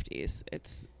the 50s.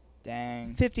 It's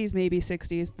Dang. 50s, maybe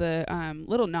 60s. The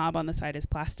little knob on the side is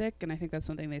plastic, and I think that's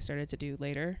something they started to do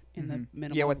later in the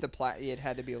minimal. Yeah, with the it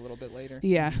had to be a little bit later.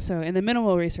 Yeah, so in the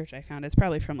minimal research I found, it's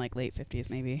probably from like late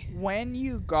 50s, maybe. When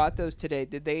you got those today,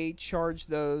 did they charge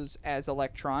those as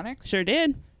electronics? Sure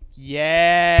did.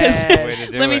 Yeah. Way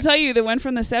to do Let me it. tell you, the one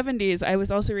from the 70s, I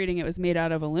was also reading it was made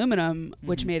out of aluminum,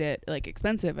 which made it like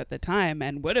expensive at the time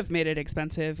and would have made it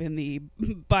expensive in the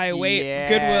buy weight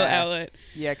Goodwill outlet.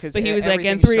 Yeah, because But he was like,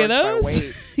 and 3 of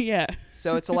those? Yeah.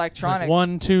 So it's It's electronics. like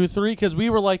 1, 2, 3, because we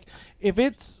were like, if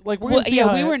it's like we're Well, gonna see yeah,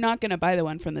 how we it- were not going to buy the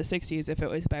one from the 60s if it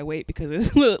was by weight because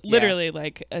it's literally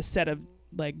like a set of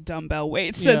like dumbbell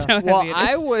weights. Yeah. That's how Well, heavy it is.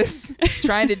 I was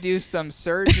trying to do some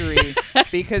surgery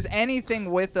because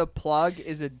anything with a plug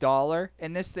is $1,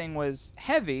 and this thing was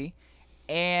heavy.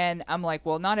 And I'm like,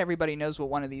 well, not everybody knows what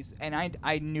one of these, and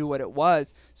I knew what it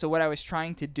was. So what I was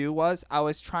trying to do was I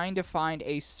was trying to find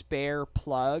a spare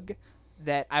plug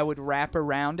that I would wrap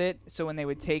around it. So when they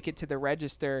would take it to the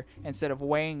register, instead of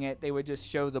weighing it, they would just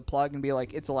show the plug and be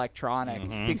like, it's electronic,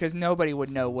 because nobody would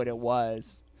know what it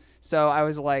was. So I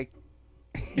was like,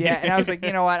 yeah, and I was like,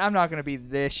 you know what? I'm not going to be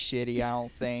this shitty, I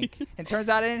don't think. And turns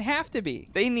out I didn't have to be.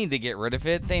 They need to get rid of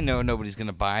it. They know nobody's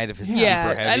gonna buy it if it's Yeah,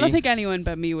 super heavy. I don't think anyone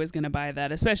but me was going to buy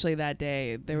that, especially that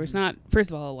day. There was not,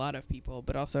 first of all, a lot of people,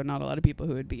 but also not a lot of people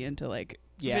who would be into like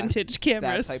vintage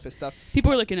cameras. That type of stuff.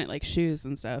 People were looking at like shoes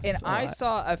and stuff. And a I lot.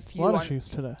 saw a a few lot of shoes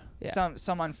today. Yeah.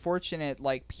 some unfortunate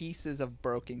like pieces of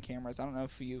broken cameras. I don't know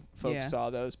if you folks Yeah. saw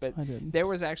those, but I didn't. there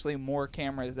was actually more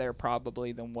cameras there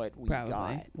probably than what we Probably.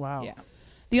 got. Wow. Yeah.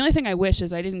 The only thing I wish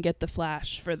is I didn't get the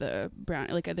flash for the brown.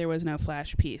 Like there was no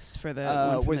flash piece for the.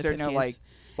 one from Was the there no 50s. like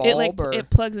It like bulb or it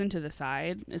plugs into the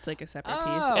side. It's like a separate piece,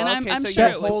 Oh, and okay, I'm so you sure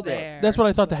can it was hold it. there. That's what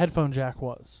I thought the headphone jack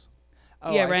was.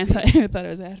 Oh, yeah, I Ryan see. thought it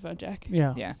was a headphone jack.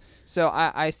 Yeah. Yeah. So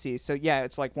I see. So yeah,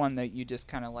 it's like one that you just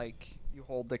kind of like you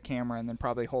hold the camera and then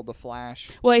probably hold the flash.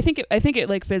 Well, I think it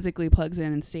like physically plugs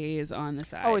in and stays on the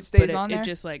side. Oh, it stays but on there? It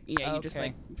just like you just Okay.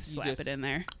 like slap just- it in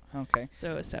there, Okay.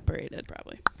 so it's separated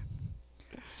probably.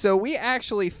 So we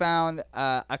actually found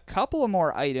a couple of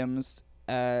more items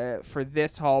for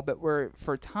this haul, but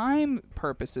for time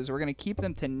purposes, we're going to keep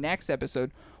them to next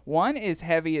episode. One is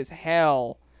heavy as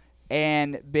hell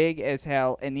and big as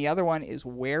hell, and the other one is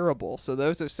wearable. So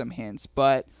those are some hints.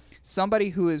 But somebody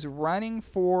who is running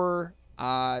for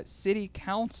city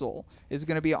council is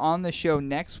going to be on the show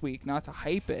next week, not to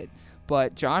hype it.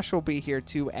 But Josh will be here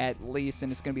too at least,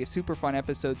 and it's going to be a super fun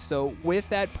episode. So with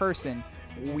that person,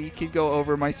 we could go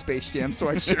over my Space Jam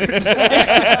sweatshirt.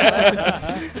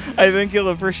 I think you'll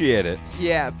appreciate it.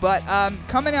 Yeah, but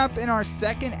coming up in our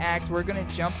second act, we're going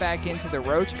to jump back into the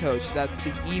Roach Coach. That's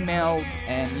the emails,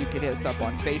 and you can hit us up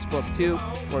on Facebook too,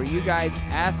 where you guys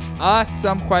ask us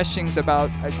some questions about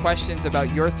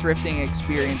your thrifting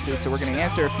experiences. So we're going to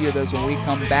answer a few of those when we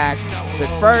come back. But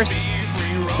first,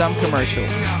 some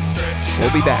commercials.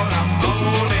 We'll be back. Stay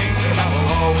tuned. I will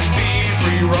always be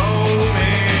free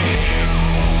roaming.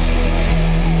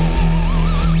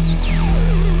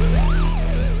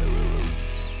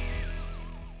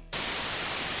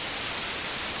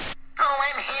 Oh,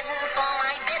 I'm heading for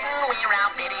my bed and we're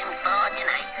out bidding for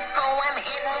tonight. Oh, I'm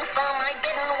heading for my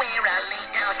bed and we're out lay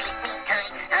down, sleep me tight.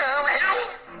 Oh, hello?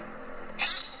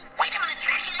 Hey, wait a minute,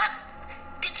 Dracula.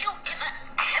 Did you ever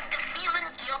have the feeling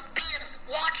you're being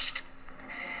watched?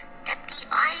 That the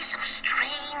eyes of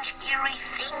strange, eerie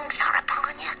things are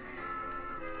upon you?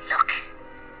 Look,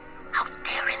 out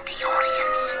there in the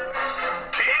audience.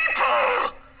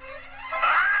 People!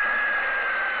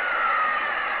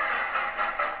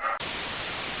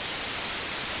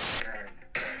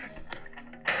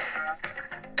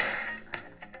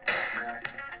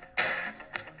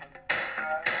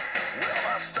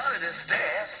 Well, I started this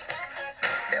dance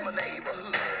in my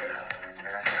neighborhood.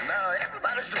 Now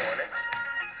everybody's doing it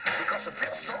because it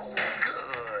feels so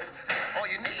good. All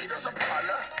you need is a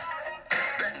partner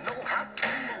that know how to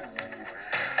move,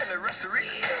 and the rest is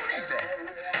real easy.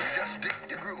 You just dig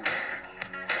the groove,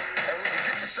 and when you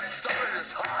get yourself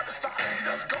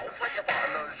partners, go for your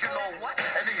partners. You know what?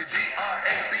 And then you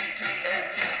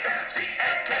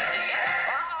GRABTAGFCAK.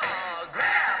 Oh,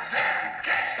 grab them,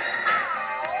 catch.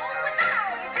 Oh, is that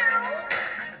all you do?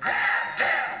 Grab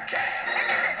them, catch. And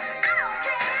listen, I don't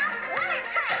care what it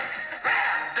takes.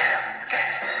 Grab them,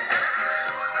 catch.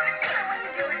 Oh, I feel it when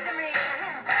you do it to me.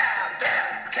 Grab them,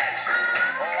 catch.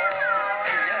 Oh,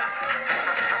 yeah.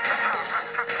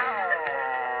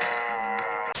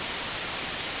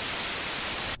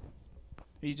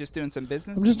 Are you just doing some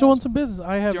business? I'm just emails doing some business.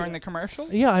 I have during the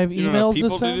commercials. Yeah, I have You don't have emails people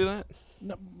to send. do that?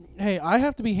 No, hey, I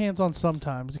have to be hands-on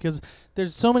sometimes because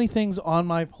there's so many things on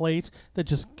my plate that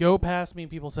just go past me.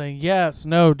 People saying yes,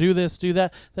 no, do this, do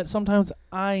that. That sometimes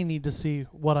I need to see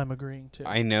what I'm agreeing to.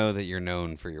 I know that you're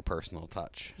known for your personal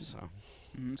touch, so.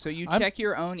 So you I'm- check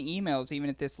your own emails, even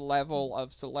at this level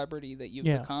of celebrity that you've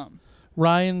Yeah. become.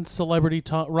 Ryan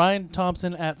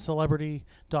Thompson at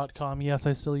celebrity.com. Yes,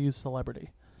 I still use celebrity.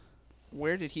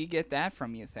 Where did he get that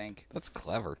from, you think? That's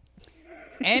clever.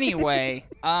 Anyway,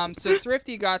 so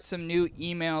Thrifty got some new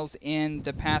emails in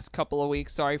the past couple of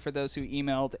weeks. Sorry for those who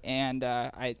emailed, and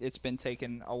it's been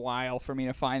taking a while for me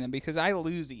to find them because I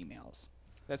lose emails.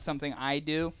 That's something I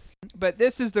do. But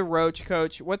this is the Roach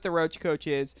Coach. What the Roach Coach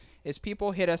is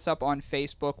people hit us up on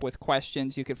Facebook with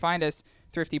questions. You can find us,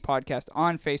 Thrifty Podcast,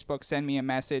 on Facebook. Send me a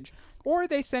message. Or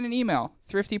they send an email,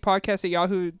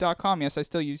 thriftypodcast@yahoo.com. Yes, I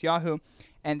still use Yahoo.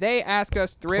 And they ask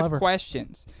us thrift Clever.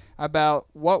 questions about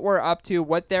what we're up to,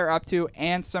 what they're up to,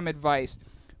 and some advice.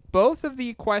 Both of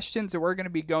the questions that we're going to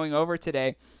be going over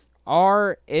today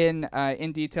are in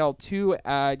detail to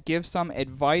give some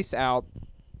advice out.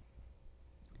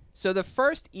 So the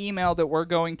first email that we're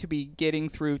going to be getting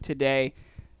through today,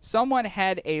 someone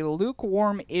had a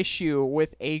lukewarm issue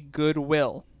with a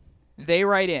Goodwill. They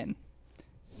write in,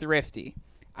 Thrifty,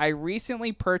 I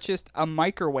recently purchased a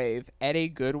microwave at a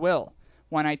Goodwill.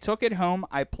 When I took it home,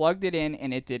 I plugged it in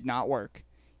and it did not work.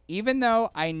 Even though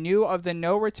I knew of the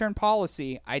no return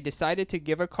policy, I decided to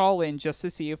give a call in just to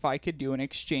see if I could do an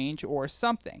exchange or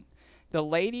something. The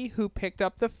lady who picked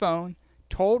up the phone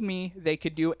told me they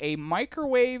could do a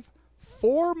microwave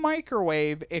for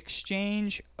microwave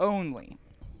exchange only.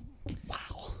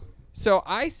 Wow. So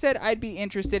I said I'd be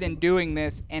interested in doing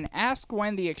this and asked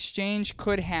when the exchange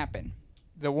could happen.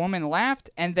 The woman laughed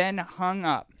and then hung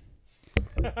up.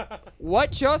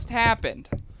 What just happened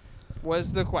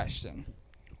was the question.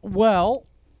 Well,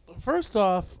 first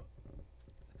off,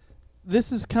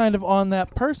 this is kind of on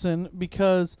that person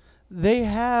because they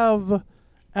have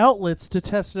outlets to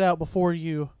test it out before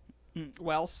you.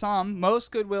 Well,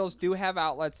 most Goodwills do have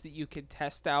outlets that you could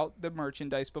test out the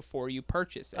merchandise before you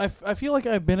purchase it. I feel like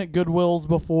I've been at Goodwills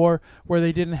before where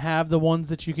they didn't have the ones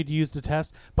that you could use to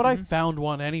test, but I found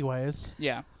one anyways.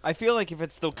 Yeah. I feel like if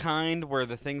it's the kind where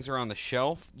the things are on the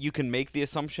shelf, you can make the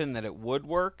assumption that it would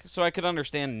work. So I could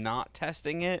understand not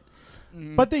testing it.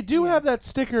 But they do have that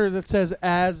sticker that says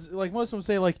as, like most of them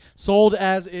say, like sold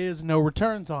as is, no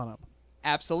returns on them.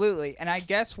 Absolutely. And I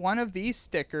guess one of these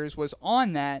stickers was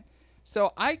on that.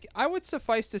 So I would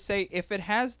suffice to say if it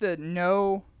has the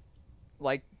no,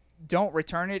 like, don't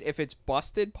return it if it's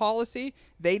busted policy,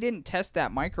 they didn't test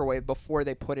that microwave before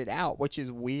they put it out, which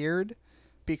is weird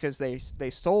because they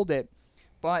sold it.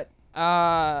 But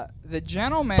the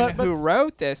gentleman who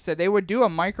wrote this said they would do a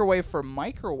microwave for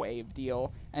microwave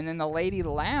deal, and then the lady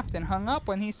laughed and hung up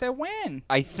when he said when.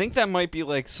 I think that might be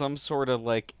like some sort of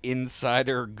like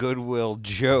insider Goodwill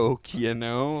joke, you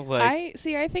know? Like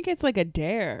I think it's like a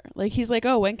dare. Like he's like,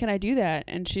 "Oh, when can I do that?"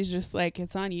 And she's just like,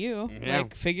 "It's on you. Yeah.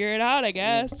 Like figure it out, I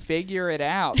guess." Figure it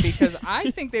out, because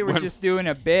I think they were just doing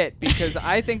a bit, because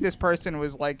I think this person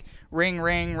was like, ring,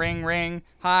 ring, ring, ring.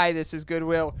 Hi, this is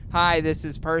Goodwill. Hi, this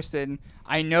is person.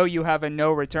 I know you have a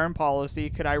no return policy.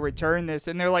 Could I return this?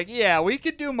 And they're like, yeah, we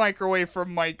could do microwave for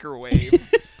microwave.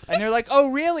 And they're like,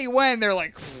 oh, really? When? They're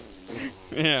like,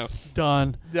 yeah.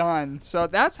 Done. done. So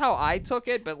that's how I took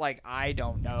it, but like, I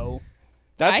don't know.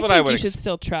 That's I what think I would you should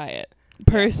still try it.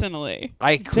 Personally.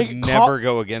 I could Take- never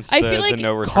go against I the, feel like the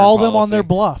no return Call policy. them on their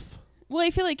bluff. Well,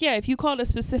 I feel like if you called a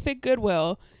specific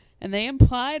Goodwill and they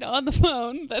implied on the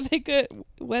phone that they could,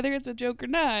 whether it's a joke or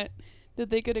not, that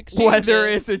they could exchange Whether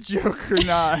it, it's a joke or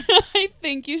not. I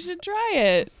think you should try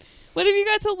it. What have you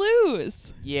got to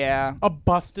lose? Yeah, A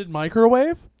busted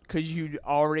microwave? because you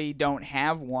already don't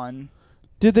have one.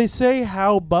 Did they say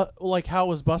how it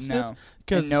was busted? No.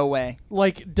 Because No way.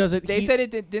 like, does it? They heat- said it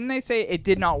did. Didn't they say it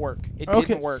did not work? It Okay.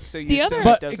 didn't work. So you The assume other-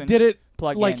 But it doesn't did it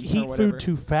plug like in or heat whatever. food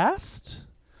too fast?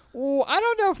 Well, I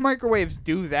don't know if microwaves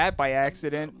do that by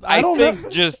accident. I don't know.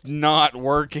 think just not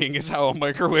working is how a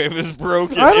microwave is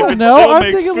broken. I don't if it know. Still I'm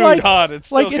makes thinking food like hot, it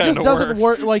still it just kinda doesn't works.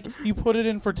 work. Like you put it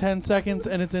in for 10 seconds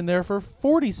and it's in there for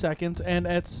 40 seconds and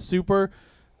it's super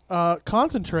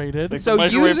concentrated. Like So the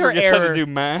microwave user forgets how error. to do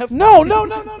math. No.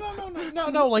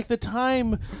 Like the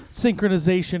time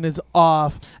synchronization is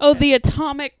off. Oh, the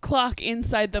atomic clock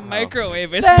inside the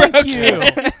microwave is Thank broken. you.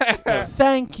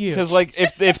 Thank you. Because like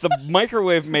if the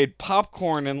microwave made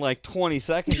popcorn in like 20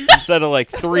 seconds instead of like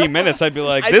 3 minutes, I'd be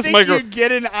like, I this think you microwave.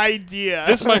 get an idea.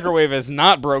 This microwave is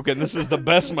not broken. This is the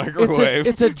best microwave.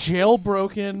 It's a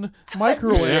jailbroken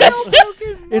microwave.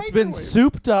 Jailbroken It's been microwave.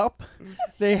 souped up.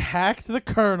 They hacked the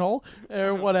kernel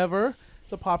or whatever,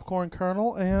 the popcorn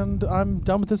kernel, and I'm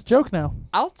done with this joke now.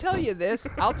 I'll tell you this.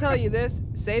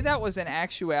 Say that was an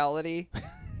actuality.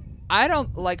 I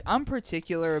don't like. I'm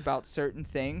particular about certain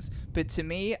things, but to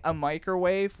me, a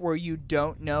microwave where you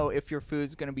don't know if your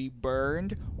food's gonna be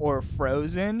burned or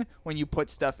frozen when you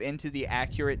put stuff into the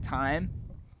accurate time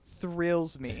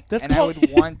thrills me, That's and called- I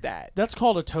would want that. That's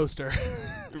called a toaster.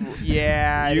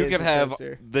 Yeah, it you is could a have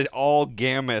toaster. the all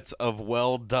gamuts of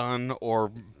well done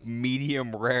or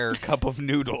medium rare cup of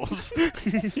noodles.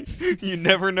 You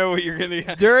never know what you're gonna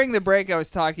get. During the break, I was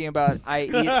talking about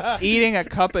eating a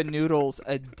cup of noodles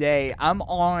a day. I'm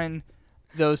on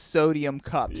those sodium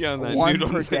cups, Yeah, on that one noodle,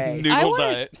 per day. noodle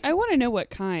diet. I want to know what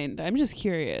kind. I'm just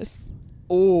curious.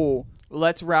 Oh,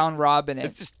 let's round robin it.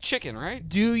 It's just chicken, right?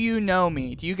 Do you know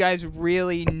me? Do you guys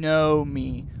really know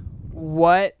me?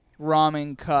 What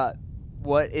ramen cup?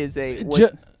 What is a?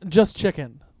 What's, Just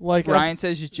chicken. Like Ryan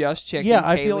says just chicken. yeah,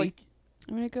 I feel Kaylee? like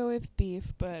I'm gonna go with beef,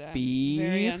 but I'm very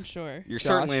Beef? unsure. You're Josh?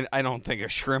 certainly, I don't think, a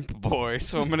shrimp boy,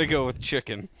 so I'm gonna go with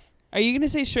chicken. Are you gonna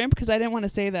say shrimp? Because I didn't want to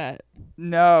say that.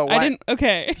 No. I what? didn't.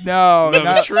 Okay. No, No, no.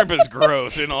 the shrimp is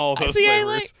gross in all those See,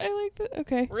 flavors. I like the.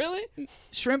 Okay. Really?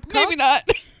 Shrimp cups? Maybe not.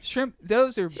 Shrimp.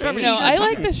 Those are. I mean, No, I shrimp's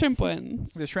like good. the shrimp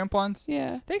ones. the shrimp ones.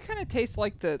 Yeah. They kind of taste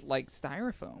like the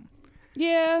styrofoam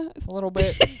Yeah. a little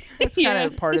bit. That's kind Yeah.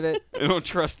 of part of it. I don't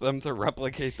trust them to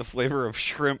replicate the flavor of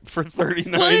shrimp for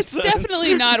 39 Well, it's cents.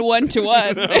 definitely not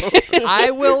 1-to-1.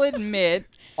 I will admit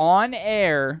on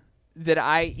air that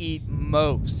I eat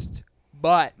most,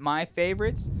 but my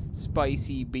favorites: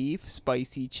 spicy beef,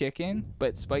 spicy chicken,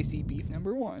 but spicy beef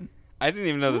 #1. I didn't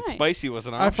even know that Nice. spicy was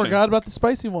an option. I forgot about the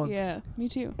spicy ones. Yeah, me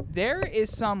too. There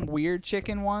is some weird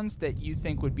chicken ones that you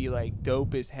think would be like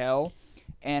dope as hell,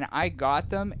 and I got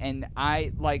them, and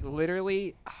I like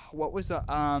literally, what was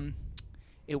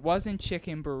it wasn't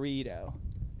chicken burrito,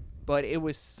 but it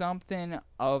was something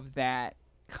of that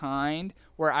kind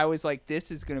where I was like,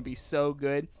 this is gonna be so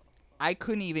good. I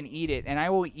couldn't even eat it, and I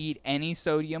will eat any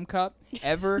sodium cup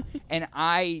ever, and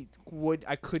I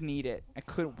couldn't eat it. I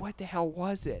couldn't. What the hell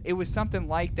was it? It was something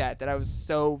like that I was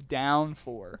so down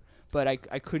for, but I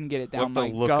couldn't get it We'll down have my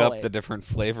to look gullet. up the different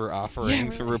flavor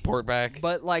offerings and report back.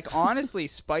 But like honestly,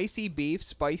 spicy beef,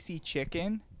 spicy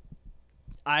chicken,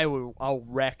 I'll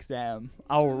wreck them.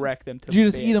 I'll wreck them to Did you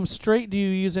just eat them bits. straight? Do you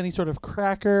use any sort of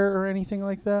cracker or anything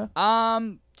like that?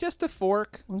 Just a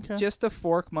fork. Okay. Just a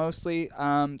fork mostly.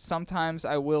 Sometimes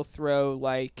I will throw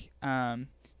like a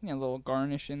little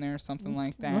garnish in there, something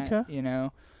like that. Okay. You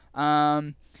know.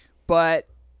 But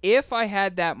if I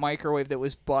had that microwave that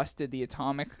was busted, the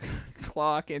atomic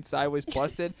clock inside was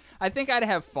busted, I think I'd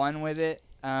have fun with it.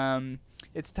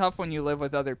 It's tough when you live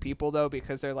with other people though,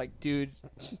 because they're like, dude,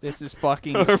 this is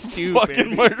fucking Our stupid.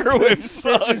 fucking microwave This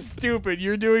sucks. is stupid.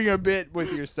 You're doing a bit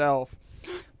with yourself.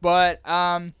 But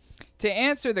to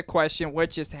answer the question, what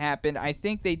just happened, I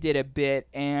think they did a bit,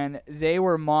 and they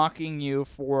were mocking you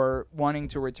for wanting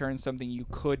to return something you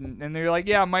couldn't. And they're like,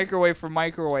 yeah, microwave for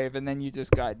microwave, and then you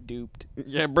just got duped.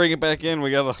 Yeah, bring it back in.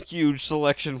 We got a huge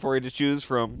selection for you to choose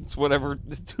from. It's whatever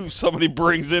who somebody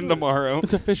brings in tomorrow.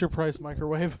 It's a Fisher Price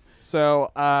microwave. So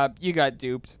you got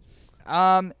duped.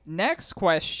 Next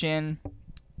question,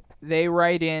 they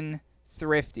write in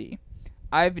Thrifty.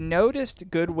 I've noticed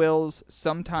Goodwills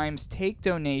sometimes take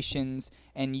donations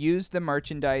and use the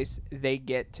merchandise they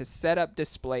get to set up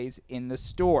displays in the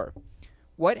store.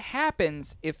 What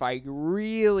happens if I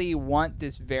really want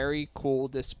this very cool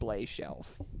display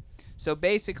shelf? So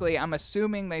basically, I'm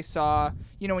assuming they saw,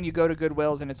 when you go to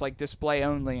Goodwills and it's like display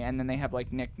only, and then they have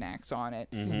like knickknacks on it,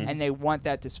 and they want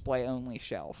that display only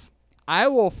shelf. I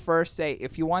will first say,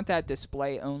 if you want that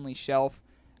display only shelf,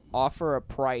 offer a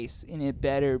price, and it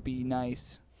better be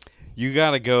nice. You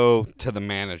got to go to the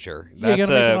manager. Yeah, you That's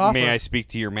gotta make an a offer. may I speak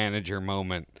to your manager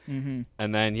moment. Mm-hmm.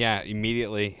 And then,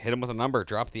 immediately hit him with a number.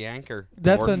 Drop the anchor.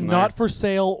 That's Work a from not there. for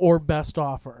sale or best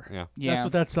offer. Yeah. Yeah. That's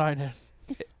what that sign is.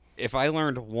 If I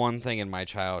learned one thing in my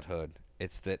childhood,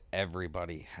 It's that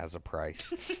everybody has a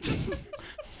price.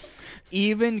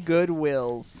 Even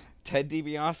Goodwills. Ted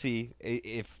DiBiase,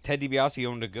 if Ted DiBiase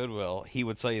owned a Goodwill, he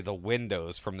would sell you the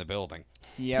windows from the building.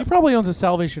 He Yep. probably owns a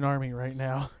Salvation Army right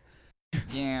now.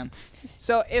 Yeah.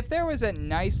 So if there was a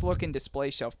nice looking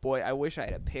display shelf, boy, I wish I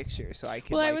had a picture so I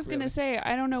could. Well, I like, was really... gonna say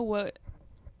I don't know what.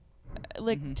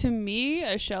 Like Mhm. to me,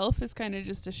 a shelf is kind of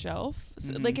just a shelf.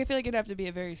 So, Mhm. Like I feel like it'd have to be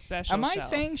a very special. Am I shelf.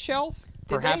 saying shelf?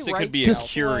 Did Perhaps they it write could be Just- a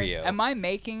curio. Am I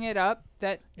making it up?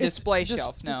 That It's display just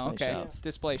shelf? No, display okay. shelf.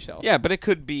 Display shelf. Yeah, but it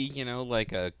could be,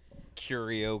 like a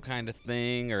curio kind of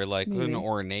thing, or like Maybe. an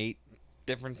ornate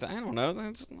different thing. I don't know.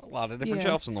 There's a lot of different Yeah.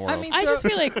 shelves in the world. mean, I So- just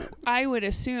feel like I would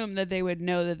assume that they would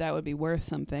know that that would be worth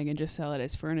something and just sell it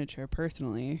as furniture.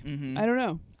 Personally, Mhm. I don't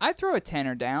know. I'd throw a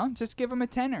tenner down. Just give them a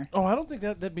tenner. Oh, I don't think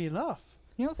that'd be enough.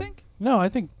 You don't think? No, I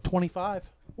think 25.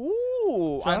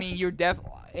 Ooh. I Jeff? mean, you're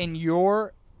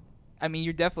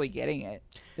you're definitely getting it.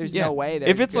 There's Yeah. no way that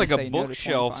if it's like a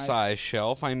bookshelf size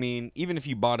shelf, I mean, even if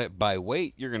you bought it by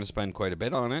weight, you're going to spend quite a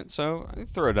bit on it. So I'd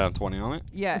throw down 20 on it.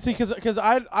 Yeah. See, because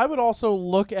I would also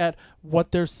look at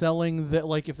what they're selling, that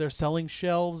like if they're selling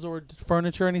shelves or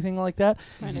furniture or anything like that,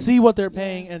 Kind of- see what they're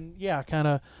paying, and kind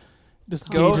of just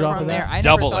Go gauge it off from of there. that. I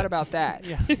Double never thought it. about that.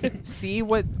 Yeah. see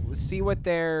what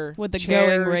their What the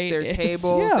chairs, going rate their is.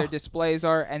 tables, Yeah. their displays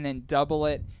are, and then double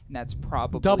it, and that's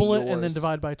probably Double it and then yours.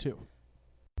 divide by 2.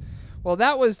 Well,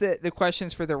 that was the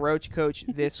questions for the Roach Coach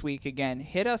this week. Again,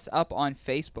 hit us up on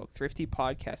Facebook, Thrifty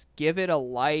Podcast. Give it a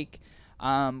like.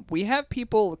 We have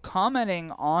people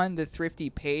commenting on the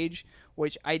Thrifty page,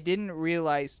 which I didn't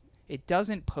realize it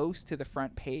doesn't post to the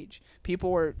front page. People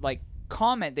were like,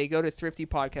 comment. They go to Thrifty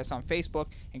Podcast on Facebook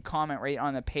and comment right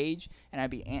on the page, and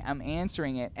I'm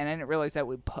answering it, and I didn't realize that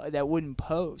wouldn't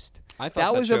post. I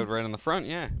thought that was showed right on the front,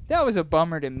 yeah. That was a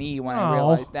bummer to me when I Oh.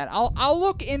 realized that. I'll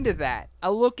look into that.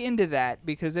 I'll look into that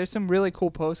because there's some really cool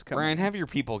posts coming. Brian, have your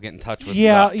people get in touch with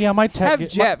Yeah, Zuck. yeah. My tech. Have my-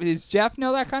 Jeff. Does Jeff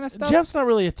know that kind of stuff? Jeff's not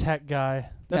really a tech guy.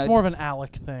 That's No. more of an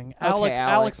Alec thing. Okay, Alec.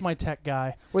 Alec's my tech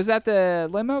guy. Was that the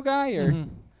limo guy or Mhm.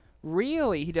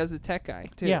 really? He does the tech guy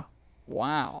too. Yeah.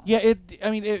 Wow. Yeah,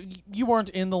 you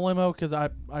weren't in the limo because I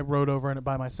rode over in it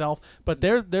by myself. But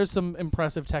there's some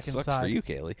impressive tech Sucks inside. for you,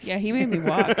 Kaylee. Yeah, he made me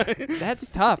walk. That's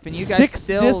tough. And you guys 6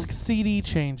 still disc CD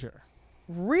changer.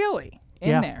 really in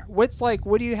Yeah. there. What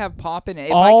do you have popping?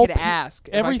 If All I could pu- ask,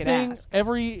 Everything,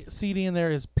 every CD in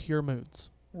there is pure moods.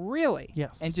 Really?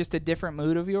 Yes. And just a different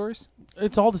mood of yours?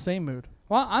 It's all the same mood.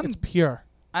 Well, It's pure.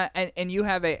 and you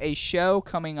have a show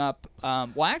coming up.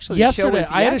 Well, actually, the show Yesterday, was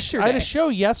I yesterday. had a show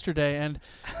yesterday, and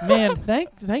man,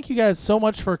 thank you guys so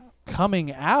much for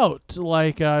coming out.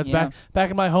 Like it's Yeah. back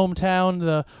in my hometown,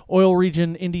 the Oil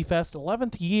Region Indie Fest,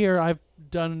 11th year. I've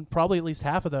done probably at least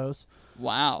half of those.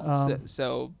 Wow.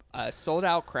 So sold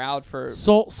out crowd for.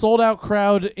 Sold out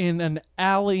crowd in an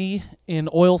alley in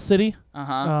Oil City.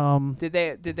 Uh-huh. Did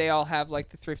they all have like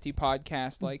the Thrifty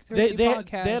Podcast like Thrifty They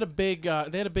Podcast? had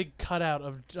a big cutout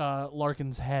of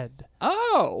Larkin's head.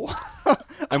 Oh.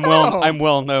 I'm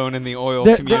well known in the oil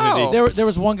There, community. there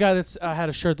was one guy that's had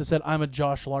a shirt that said "I'm a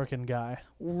Josh Larkin guy."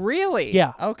 Really?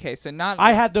 Yeah. Okay, so not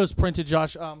I had those printed,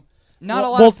 Josh. not a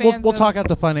we'll, lot we'll, of fans. We'll of- talk out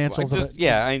the financials of it.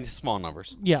 Yeah, I mean, small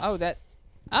numbers. Yeah. Oh, that.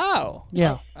 Oh.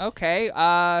 Yeah. Okay.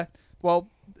 Well,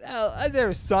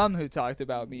 there's some who talked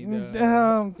about me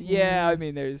though. Yeah, I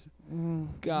mean, there's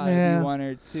gotta yeah. be one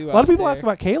or two. A lot of people ask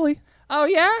about Kaylee. Oh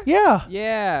yeah. Yeah.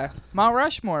 Yeah. Mount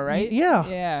Rushmore, right? Yeah.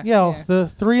 Yeah. Yeah. The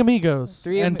three amigos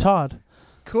Three and Todd.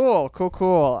 Cool.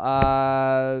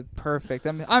 Perfect.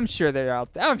 I'm sure they're out.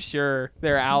 I'm sure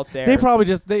they're out there. They probably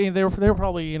just they were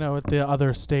probably at the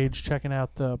other stage checking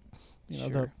out the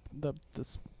Sure. the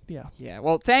this yeah. Yeah.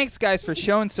 Well, thanks guys for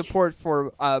showing support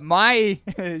for my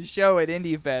show at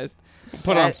Indie Fest.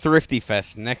 Put on At- Thrifty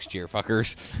Fest next year,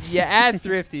 fuckers. Yeah, at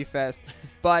Thrifty Fest.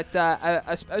 But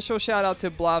a special shout out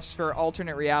to Bluffs for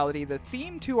Alternate Reality, the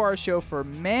theme to our show for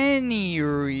many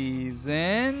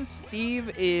reasons.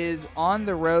 Steve is on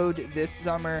the road this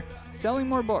summer selling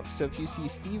more books. So if you see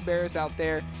Steve Bears out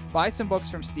there, buy some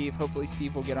books from Steve. Hopefully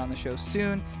Steve will get on the show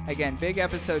soon. Again, big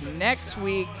episode next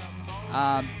week.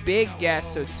 Big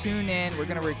guest, so tune in. We're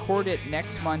going to record it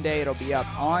next Monday. It'll be up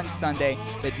on Sunday.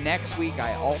 But next week,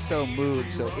 I also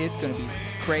moved, so it's going to be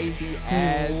crazy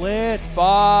as Lit.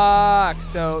 fuck.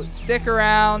 So stick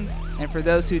around, and for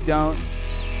those who don't,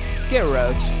 get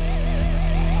roached.